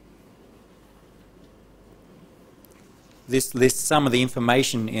 This lists some of the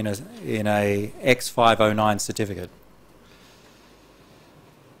information in a X509 certificate.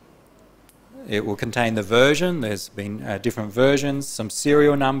 It will contain the version. There's been different versions, some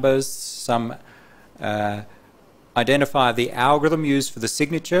serial numbers, some identify the algorithm used for the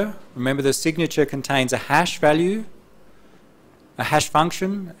signature. Remember, the signature contains a hash value, a hash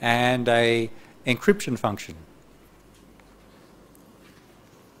function, and a encryption function.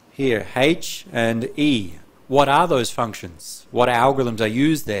 Here, H and E. What are those functions? What algorithms are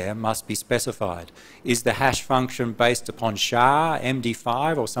used there must be specified. Is the hash function based upon SHA,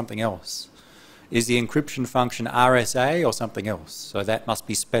 MD5, or something else? Is the encryption function RSA or something else? So that must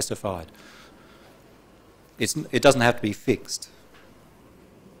be specified. It doesn't have to be fixed.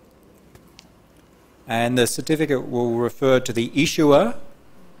 And the certificate will refer to the issuer.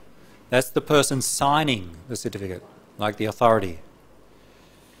 That's the person signing the certificate, like the authority.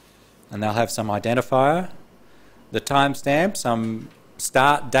 And they'll have some identifier. The timestamp, some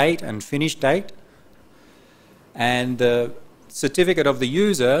start date and finish date. And the certificate of the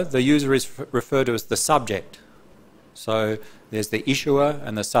user is referred to as the subject. So there's the issuer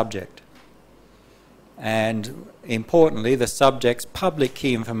and the subject. And importantly, the subject's public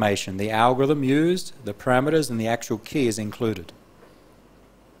key information, the algorithm used, the parameters, and the actual key is included.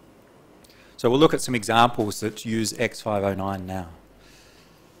 So we'll look at some examples that use X509 now.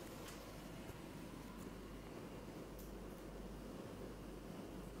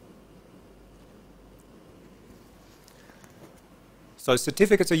 So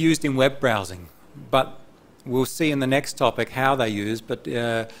certificates are used in web browsing, but we'll see in the next topic how they're used. But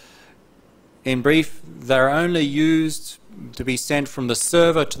in brief, they're only used to be sent from the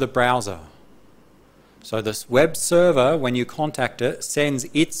server to the browser. So this web server, when you contact it, sends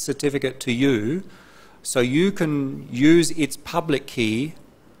its certificate to you, so you can use its public key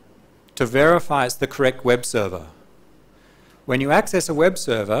to verify it's the correct web server. When you access a web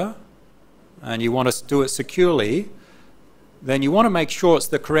server and you want to do it securely, then you want to make sure it's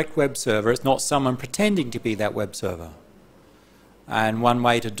the correct web server. It's not someone pretending to be that web server. And one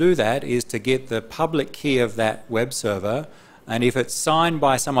way to do that is to get the public key of that web server, and if it's signed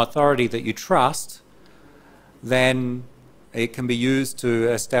by some authority that you trust, then it can be used to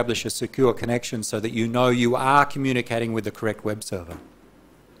establish a secure connection so that you know you are communicating with the correct web server.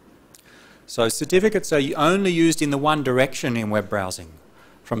 So certificates are only used in the one direction in web browsing,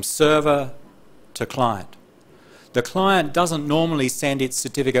 from server to client. The client doesn't normally send its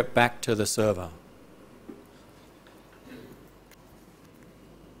certificate back to the server.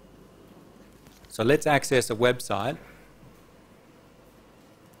 So let's access a website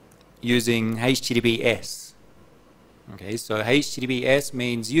using HTTPS. Okay, so HTTPS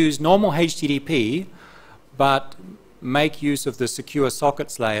means use normal HTTP, but make use of the secure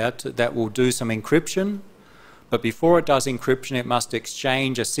sockets layer that will do some encryption. But before it does encryption, it must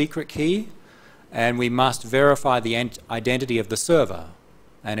exchange a secret key, and we must verify the identity of the server,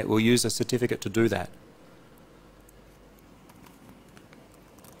 and it will use a certificate to do that.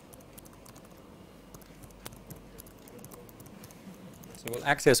 So we'll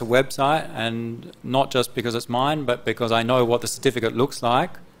access a website, and not just because it's mine, but because I know what the certificate looks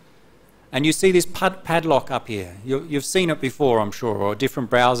like. And you see this padlock up here. You've seen it before, I'm sure, or different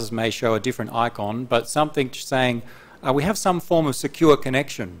browsers may show a different icon, but something saying, we have some form of secure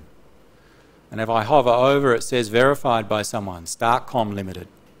connection. And if I hover over, it says verified by someone, Startcom Limited.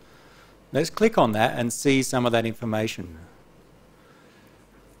 Let's click on that and see some of that information.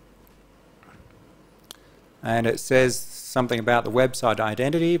 And it says something about the website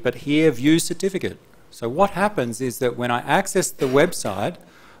identity, but here, view certificate. So what happens is that when I access the website,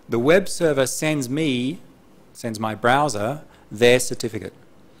 the web server sends my browser, their certificate.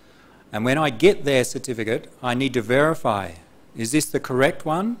 And when I get their certificate, I need to verify, is this the correct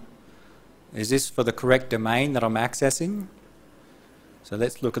one? Is this for the correct domain that I'm accessing? So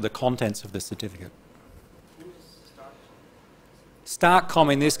let's look at the contents of the certificate.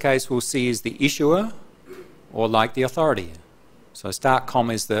 Startcom in this case we'll see is the issuer, or like the authority. So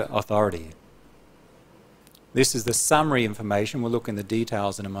Startcom is the authority. This is the summary information. We'll look in the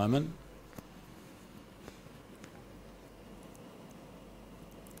details in a moment.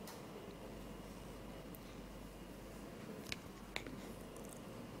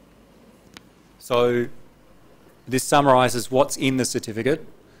 So this summarizes what's in the certificate.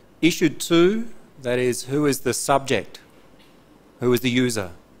 Issued to, that is, who is the subject? Who is the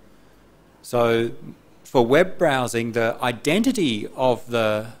user? So for web browsing, the identity of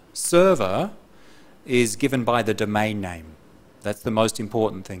the server is given by the domain name. That's the most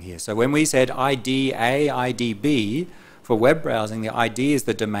important thing here. So when we said ID A, ID B, for web browsing, the ID is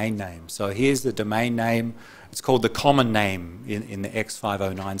the domain name. So here's the domain name. It's called the common name in the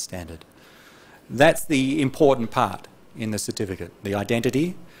X509 standard. That's the important part in the certificate, the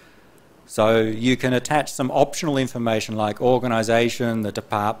identity. So you can attach some optional information like organisation, the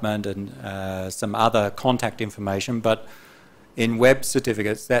department, and some other contact information, but in web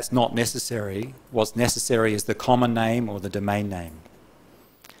certificates that's not necessary. What's necessary is the common name or the domain name.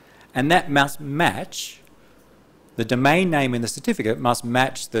 And that must match, the domain name in the certificate must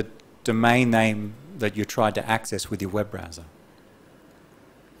match the domain name that you tried to access with your web browser.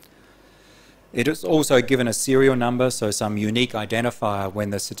 It is also given a serial number, so some unique identifier when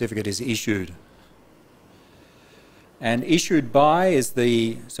the certificate is issued. And issued by is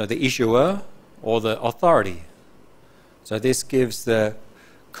the issuer or the authority. So this gives the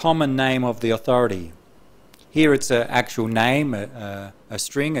common name of the authority. Here it's an actual name, a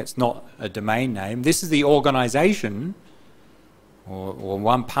string, it's not a domain name. This is the organisation, or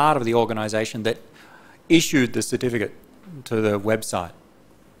one part of the organisation that issued the certificate to the website.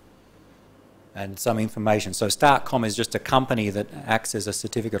 And some information. So Startcom is just a company that acts as a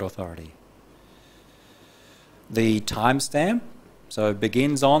certificate authority. The timestamp, so it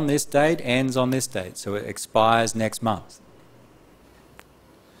begins on this date, ends on this date, so it expires next month.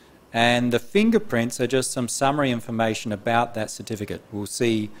 And the fingerprints are just some summary information about that certificate. We'll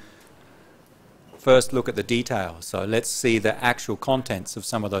see, first look at the details. So let's see the actual contents of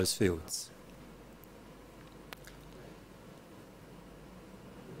some of those fields.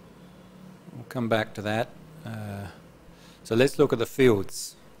 We'll come back to that. So let's look at the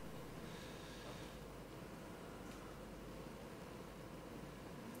fields.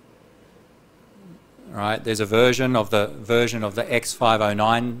 right? There's a version of the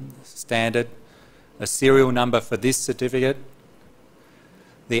X509 standard, a serial number for this certificate,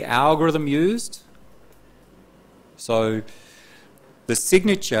 the algorithm used. So the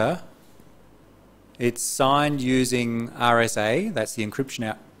signature, it's signed using RSA, that's the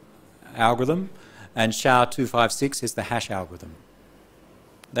encryption algorithm, and SHA-256 is the hash algorithm.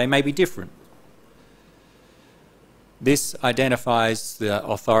 They may be different. This identifies the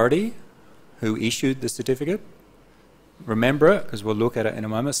authority who issued the certificate. Remember it, because we'll look at it in a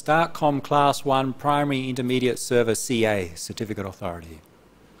moment. StartCom Class 1 Primary Intermediate Server CA, Certificate Authority.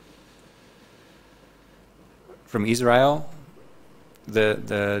 From Israel,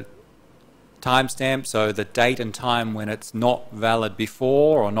 the timestamp, so the date and time when it's not valid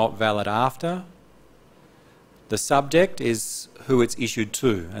before or not valid after. The subject is who it's issued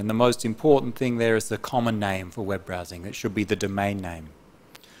to, and the most important thing there is the common name for web browsing. It should be the domain name.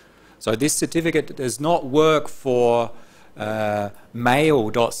 So this certificate does not work for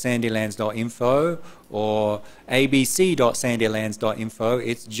mail.sandylands.info or abc.sandylands.info.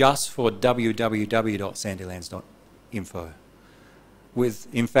 It's just for www.sandylands.info. With,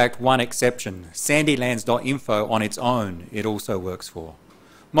 in fact, one exception. Sandylands.info on its own, it also works for.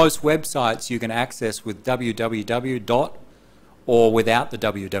 Most websites you can access with www. Or without the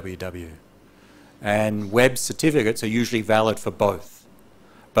www. And web certificates are usually valid for both,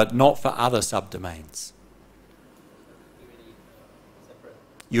 but not for other subdomains.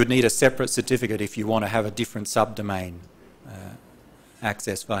 You would need a separate certificate if you want to have a different subdomain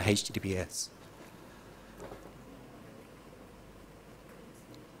access via HTTPS.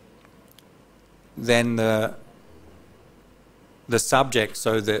 Then the subject,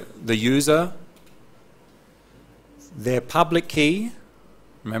 so the user, their public key,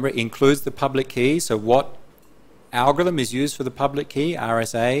 remember it includes the public key, so what algorithm is used for the public key,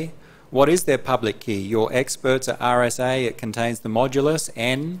 RSA. What is their public key? Your experts at RSA, it contains the modulus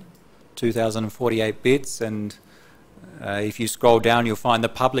N, 2048 bits, and if you scroll down you'll find the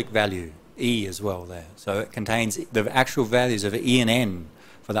public value, E as well there. So it contains the actual values of E and N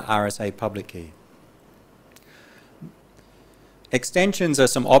for the RSA public key. Extensions are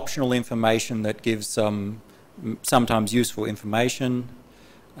some optional information that gives some sometimes useful information,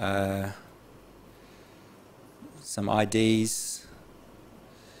 some IDs.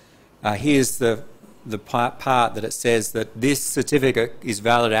 Here's the part that it says that this certificate is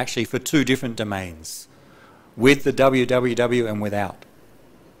valid actually for two different domains, with the www and without.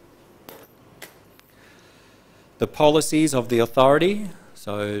 The policies of the authority,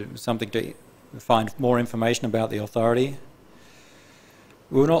 so something to find more information about the authority.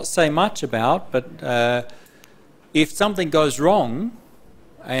 We will not say much about, but if something goes wrong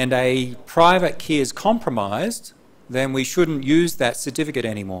and a private key is compromised, then we shouldn't use that certificate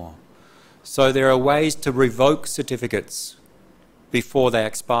anymore. So there are ways to revoke certificates before they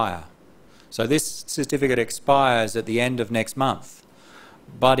expire. So this certificate expires at the end of next month.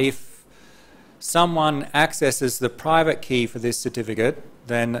 But if someone accesses the private key for this certificate,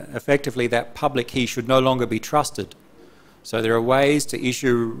 then effectively that public key should no longer be trusted. So there are ways to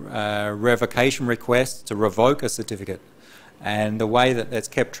issue revocation requests to revoke a certificate. And the way that that's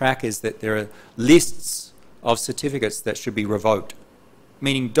kept track is that there are lists of certificates that should be revoked,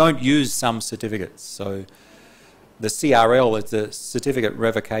 meaning don't use some certificates. So the CRL is the certificate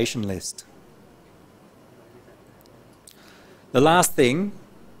revocation list. The last thing,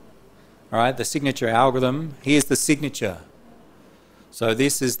 all right, the signature algorithm, here's the signature. So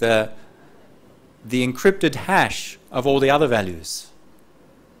this is the encrypted hash of all the other values.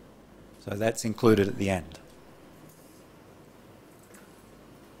 So that's included at the end.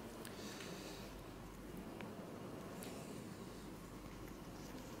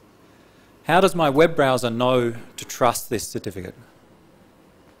 How does my web browser know to trust this certificate?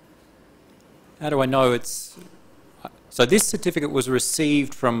 How do I know it's... So this certificate was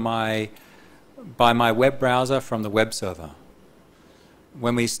received from by my web browser from the web server.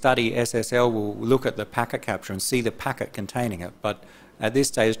 When we study SSL, we'll look at the packet capture and see the packet containing it. But at this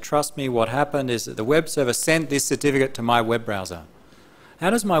stage, trust me, what happened is that the web server sent this certificate to my web browser.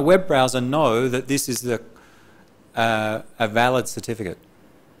 How does my web browser know that this is a valid certificate?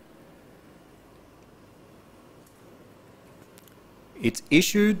 It's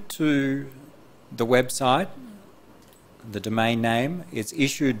issued to the website, the domain name. It's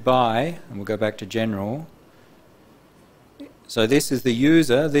issued by, and we'll go back to general. So this is the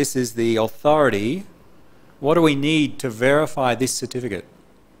user, this is the authority. What do we need to verify this certificate?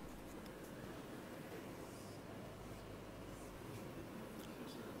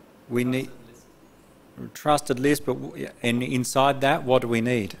 We need a trusted list, but and inside that, what do we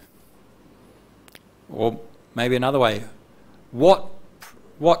need? Or maybe another way, what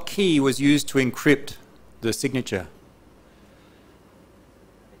key was used to encrypt the signature?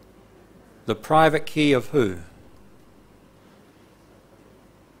 The private key of who?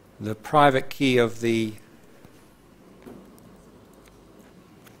 The private key of the...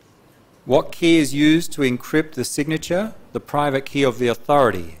 What key is used to encrypt the signature? The private key of the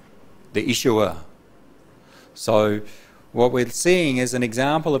authority, the issuer. So what we're seeing is an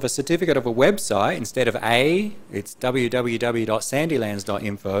example of a certificate of a website. Instead of A, it's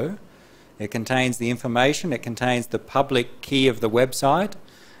www.sandylands.info. It contains the information, it contains the public key of the website,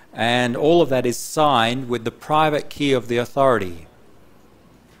 and all of that is signed with the private key of the authority.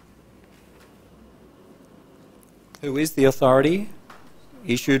 Who is the authority?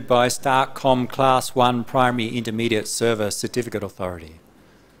 Issued by StartCom Class 1 Primary Intermediate Server Certificate Authority.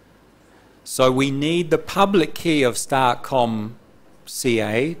 So we need the public key of StartCom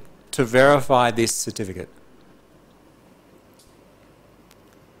CA to verify this certificate.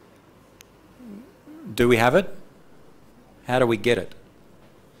 Do we have it? How do we get it?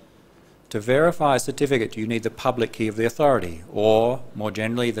 To verify a certificate, you need the public key of the authority, or more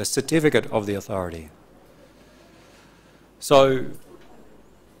generally, the certificate of the authority. So,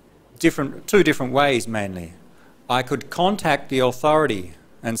 two different ways mainly. I could contact the authority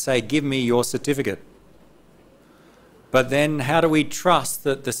and say, give me your certificate. But then how do we trust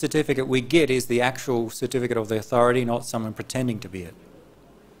that the certificate we get is the actual certificate of the authority, not someone pretending to be it?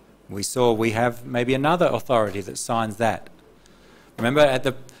 We saw we have maybe another authority that signs that. Remember,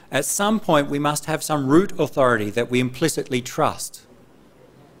 at some point we must have some root authority that we implicitly trust.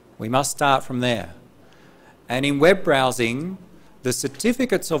 We must start from there. And in web browsing, the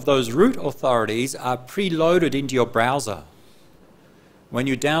certificates of those root authorities are preloaded into your browser. When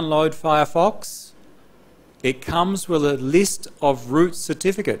you download Firefox, it comes with a list of root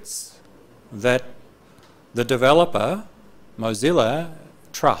certificates that the developer, Mozilla,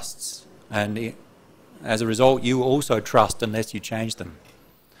 trusts. And as a result, you also trust unless you change them.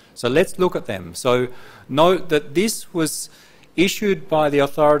 So let's look at them. So note that this was issued by the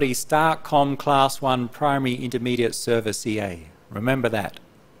authority StartCom Class 1 Primary Intermediate Server CA. Remember that.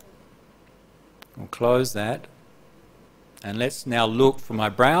 We'll close that. And let's now look for my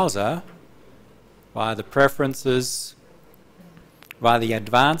browser via the preferences, via the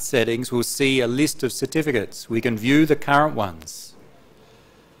advanced settings. We'll see a list of certificates. We can view the current ones.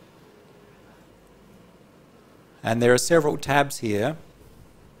 And there are several tabs here.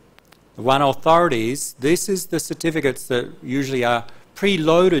 The one authorities, this is the certificates that usually are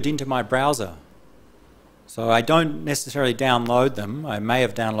preloaded into my browser. So I don't necessarily download them. I may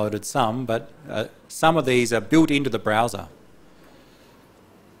have downloaded some, but some of these are built into the browser.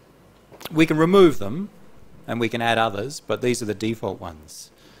 We can remove them and we can add others, but these are the default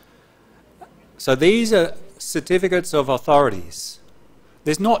ones. So these are certificates of authorities.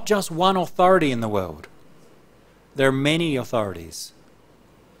 There's not just one authority in the world. There are many authorities.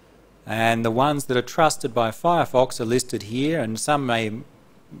 And the ones that are trusted by Firefox are listed here, and some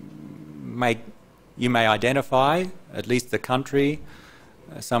you may identify, at least the country,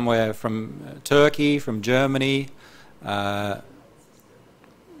 somewhere from Turkey, from Germany,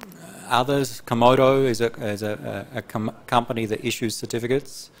 others. Komodo is a company that issues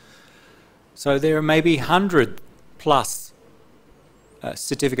certificates. So there are maybe 100 plus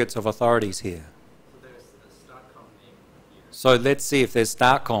certificates of authorities here. So there's the StartCom name here. So let's see if there's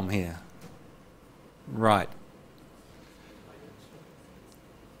StartCom here. Right.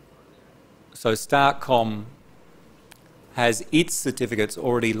 So StartCom has its certificates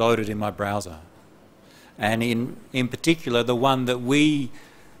already loaded in my browser. And in particular, the one that was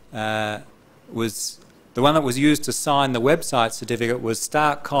used to sign the website certificate was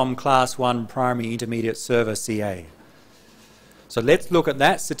StartCom Class 1 Primary Intermediate Server CA. So let's look at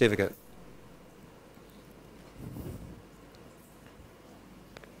that certificate.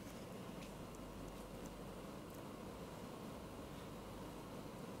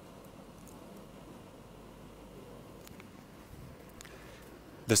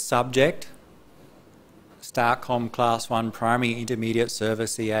 The subject, StartCom Class 1 Primary Intermediate Server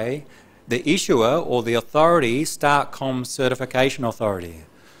CA. The issuer or the authority, StartCom Certification Authority.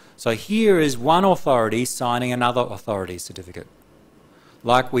 So here is one authority signing another authority certificate.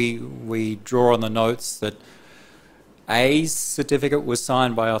 Like we draw on the notes that A's certificate was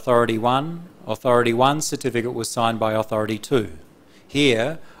signed by Authority 1, Authority 1's certificate was signed by Authority 2.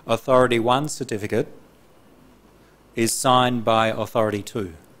 Here, Authority 1's certificate is signed by Authority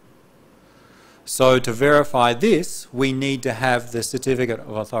 2. So to verify this, we need to have the certificate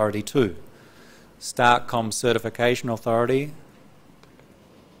of Authority 2. StartCom Certification Authority.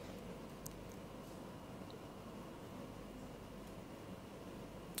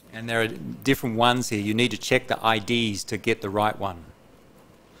 And there are different ones here. You need to check the IDs to get the right one.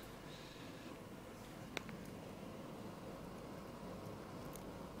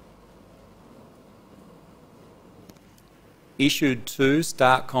 Issued to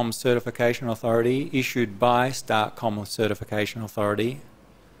StartCom Certification Authority, issued by StartCom Certification Authority.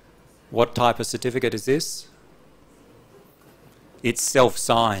 What type of certificate is this? It's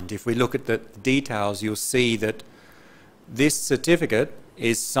self-signed. If we look at the details, you'll see that this certificate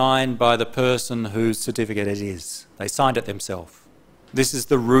is signed by the person whose certificate it is. They signed it themselves. This is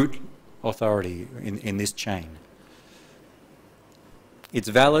the root authority in this chain. It's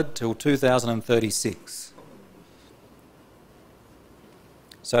valid till 2036.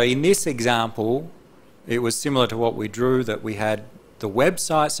 So in this example, it was similar to what we drew, that we had the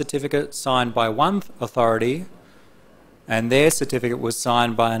website certificate signed by one authority, and their certificate was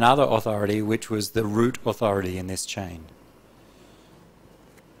signed by another authority, which was the root authority in this chain.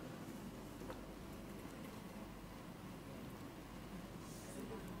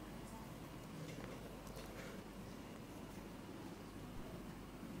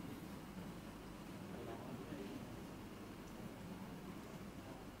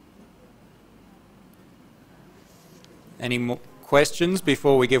 Any more questions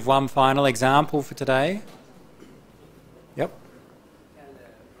before we give one final example for today? Yep. Can the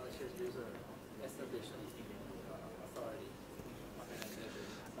malicious user establish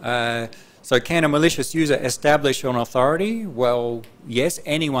authority? So can a malicious user establish an authority? Well, yes,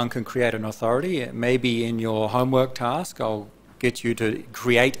 anyone can create an authority. It may be in your homework task. I'll get you to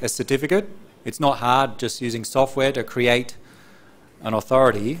create a certificate. It's not hard just using software to create an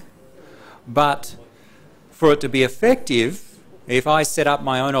authority. But for it to be effective, if I set up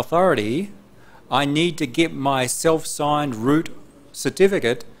my own authority, I need to get my self-signed root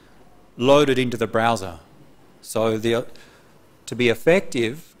certificate loaded into the browser. So to be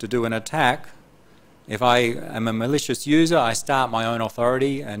effective, to do an attack, if I am a malicious user, I start my own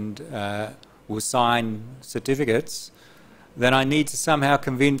authority and will sign certificates, then I need to somehow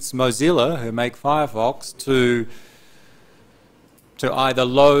convince Mozilla, who make Firefox, to either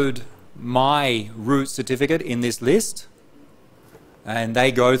load my root certificate in this list, and they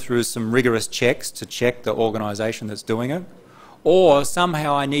go through some rigorous checks to check the organization that's doing it, or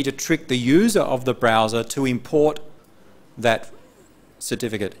somehow I need to trick the user of the browser to import that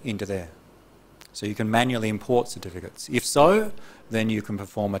certificate into there. So you can manually import certificates. If so, then you can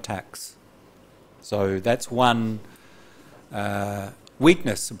perform attacks. So that's one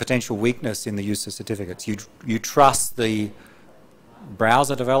weakness, a potential weakness in the use of certificates. You trust the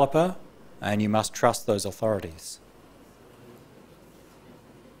browser developer, and you must trust those authorities.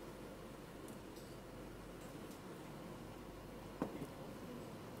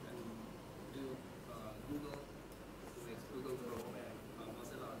 And do Google Chrome and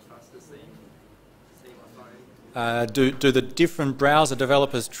Mozilla trust the same authority? Do the different browser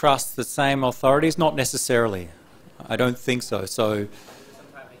developers trust the same authorities? Not necessarily. I don't think so. So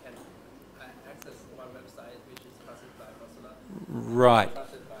Sometimes they can access one website which is trusted by Mozilla. right.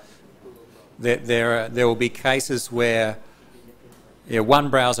 Trusted by Google Chrome. There will be cases where one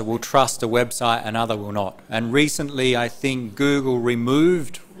browser will trust a website, another will not. And recently, I think Google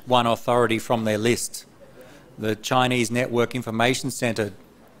removed one authority from their list. The Chinese Network Information Center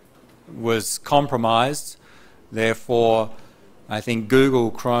was compromised. Therefore, I think Google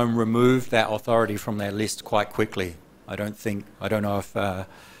Chrome removed that authority from their list quite quickly. I don't know if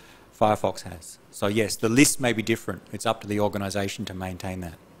Firefox has. So yes, the list may be different. It's up to the organization to maintain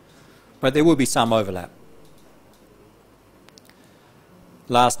that. But there will be some overlap.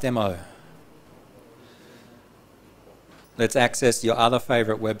 Last demo. Let's access your other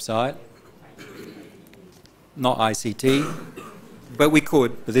favorite website. Not ICT, but we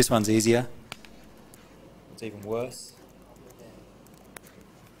could, but this one's easier. It's even worse.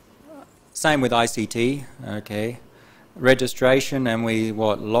 Same with ICT, okay. Registration, and we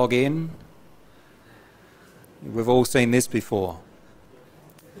log in. We've all seen this before.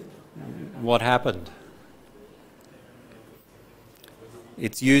 What happened?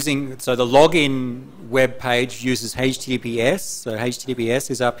 It's using, so the login web page uses HTTPS, so HTTPS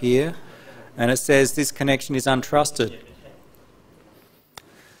is up here, and it says this connection is untrusted.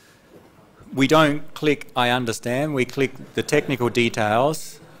 We don't click I understand, we click the technical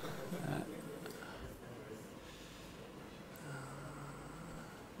details.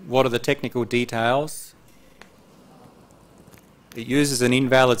 What are the technical details? It uses an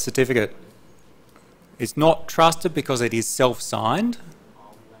invalid certificate. It's not trusted because it is self-signed.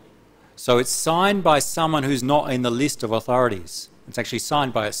 So it's signed by someone who's not in the list of authorities. It's actually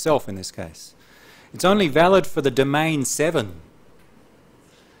signed by itself in this case. It's only valid for the domain 7.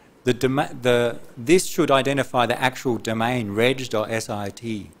 this should identify the actual domain reg.sit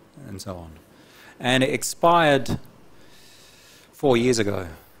and so on. And it expired 4 years ago.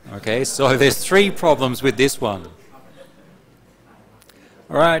 Okay, so there's 3 problems with this one.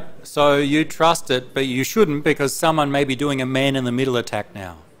 All right, so you trust it, but you shouldn't, because someone may be doing a man-in-the-middle attack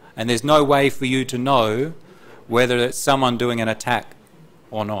now. And there's no way for you to know whether it's someone doing an attack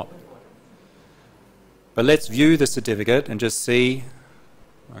or not. But let's view the certificate and just see.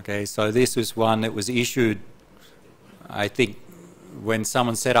 Okay, so this is one that was issued, I think, when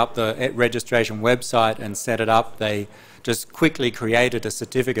someone set up the registration website and set it up, they just quickly created a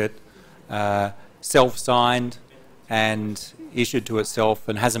certificate, self-signed and issued to itself,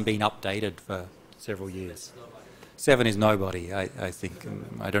 and hasn't been updated for several years. 7 is nobody, I think.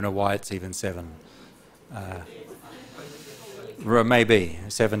 I don't know why it's even 7. Maybe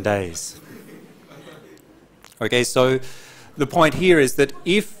 7 days. Okay, so the point here is that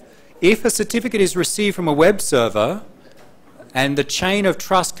if a certificate is received from a web server and the chain of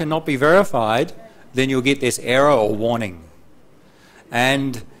trust cannot be verified, then you'll get this error or warning.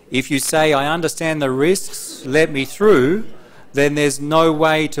 And if you say, I understand the risks, let me through, then there's no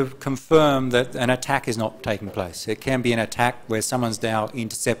way to confirm that an attack is not taking place. It can be an attack where someone's now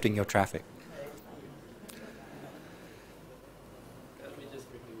intercepting your traffic.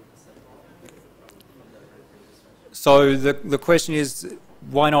 So the question is,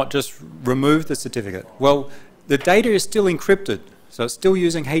 why not just remove the certificate? Well, the data is still encrypted, so it's still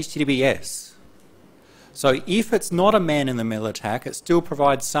using HTTPS. So if it's not a man-in-the-middle attack, it still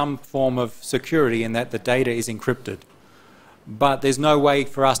provides some form of security in that the data is encrypted. But there's no way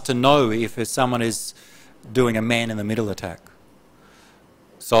for us to know if someone is doing a man-in-the-middle attack.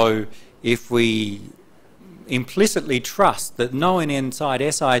 So if we implicitly trust that no one inside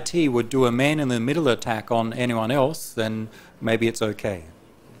SIT would do a man-in-the-middle attack on anyone else, then maybe it's okay.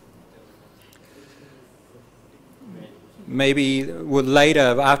 Maybe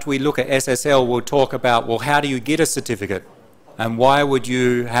later, after we look at SSL, we'll talk about, well, how do you get a certificate? And why would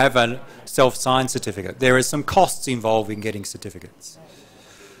you have a self-signed certificate? There is some costs involved in getting certificates.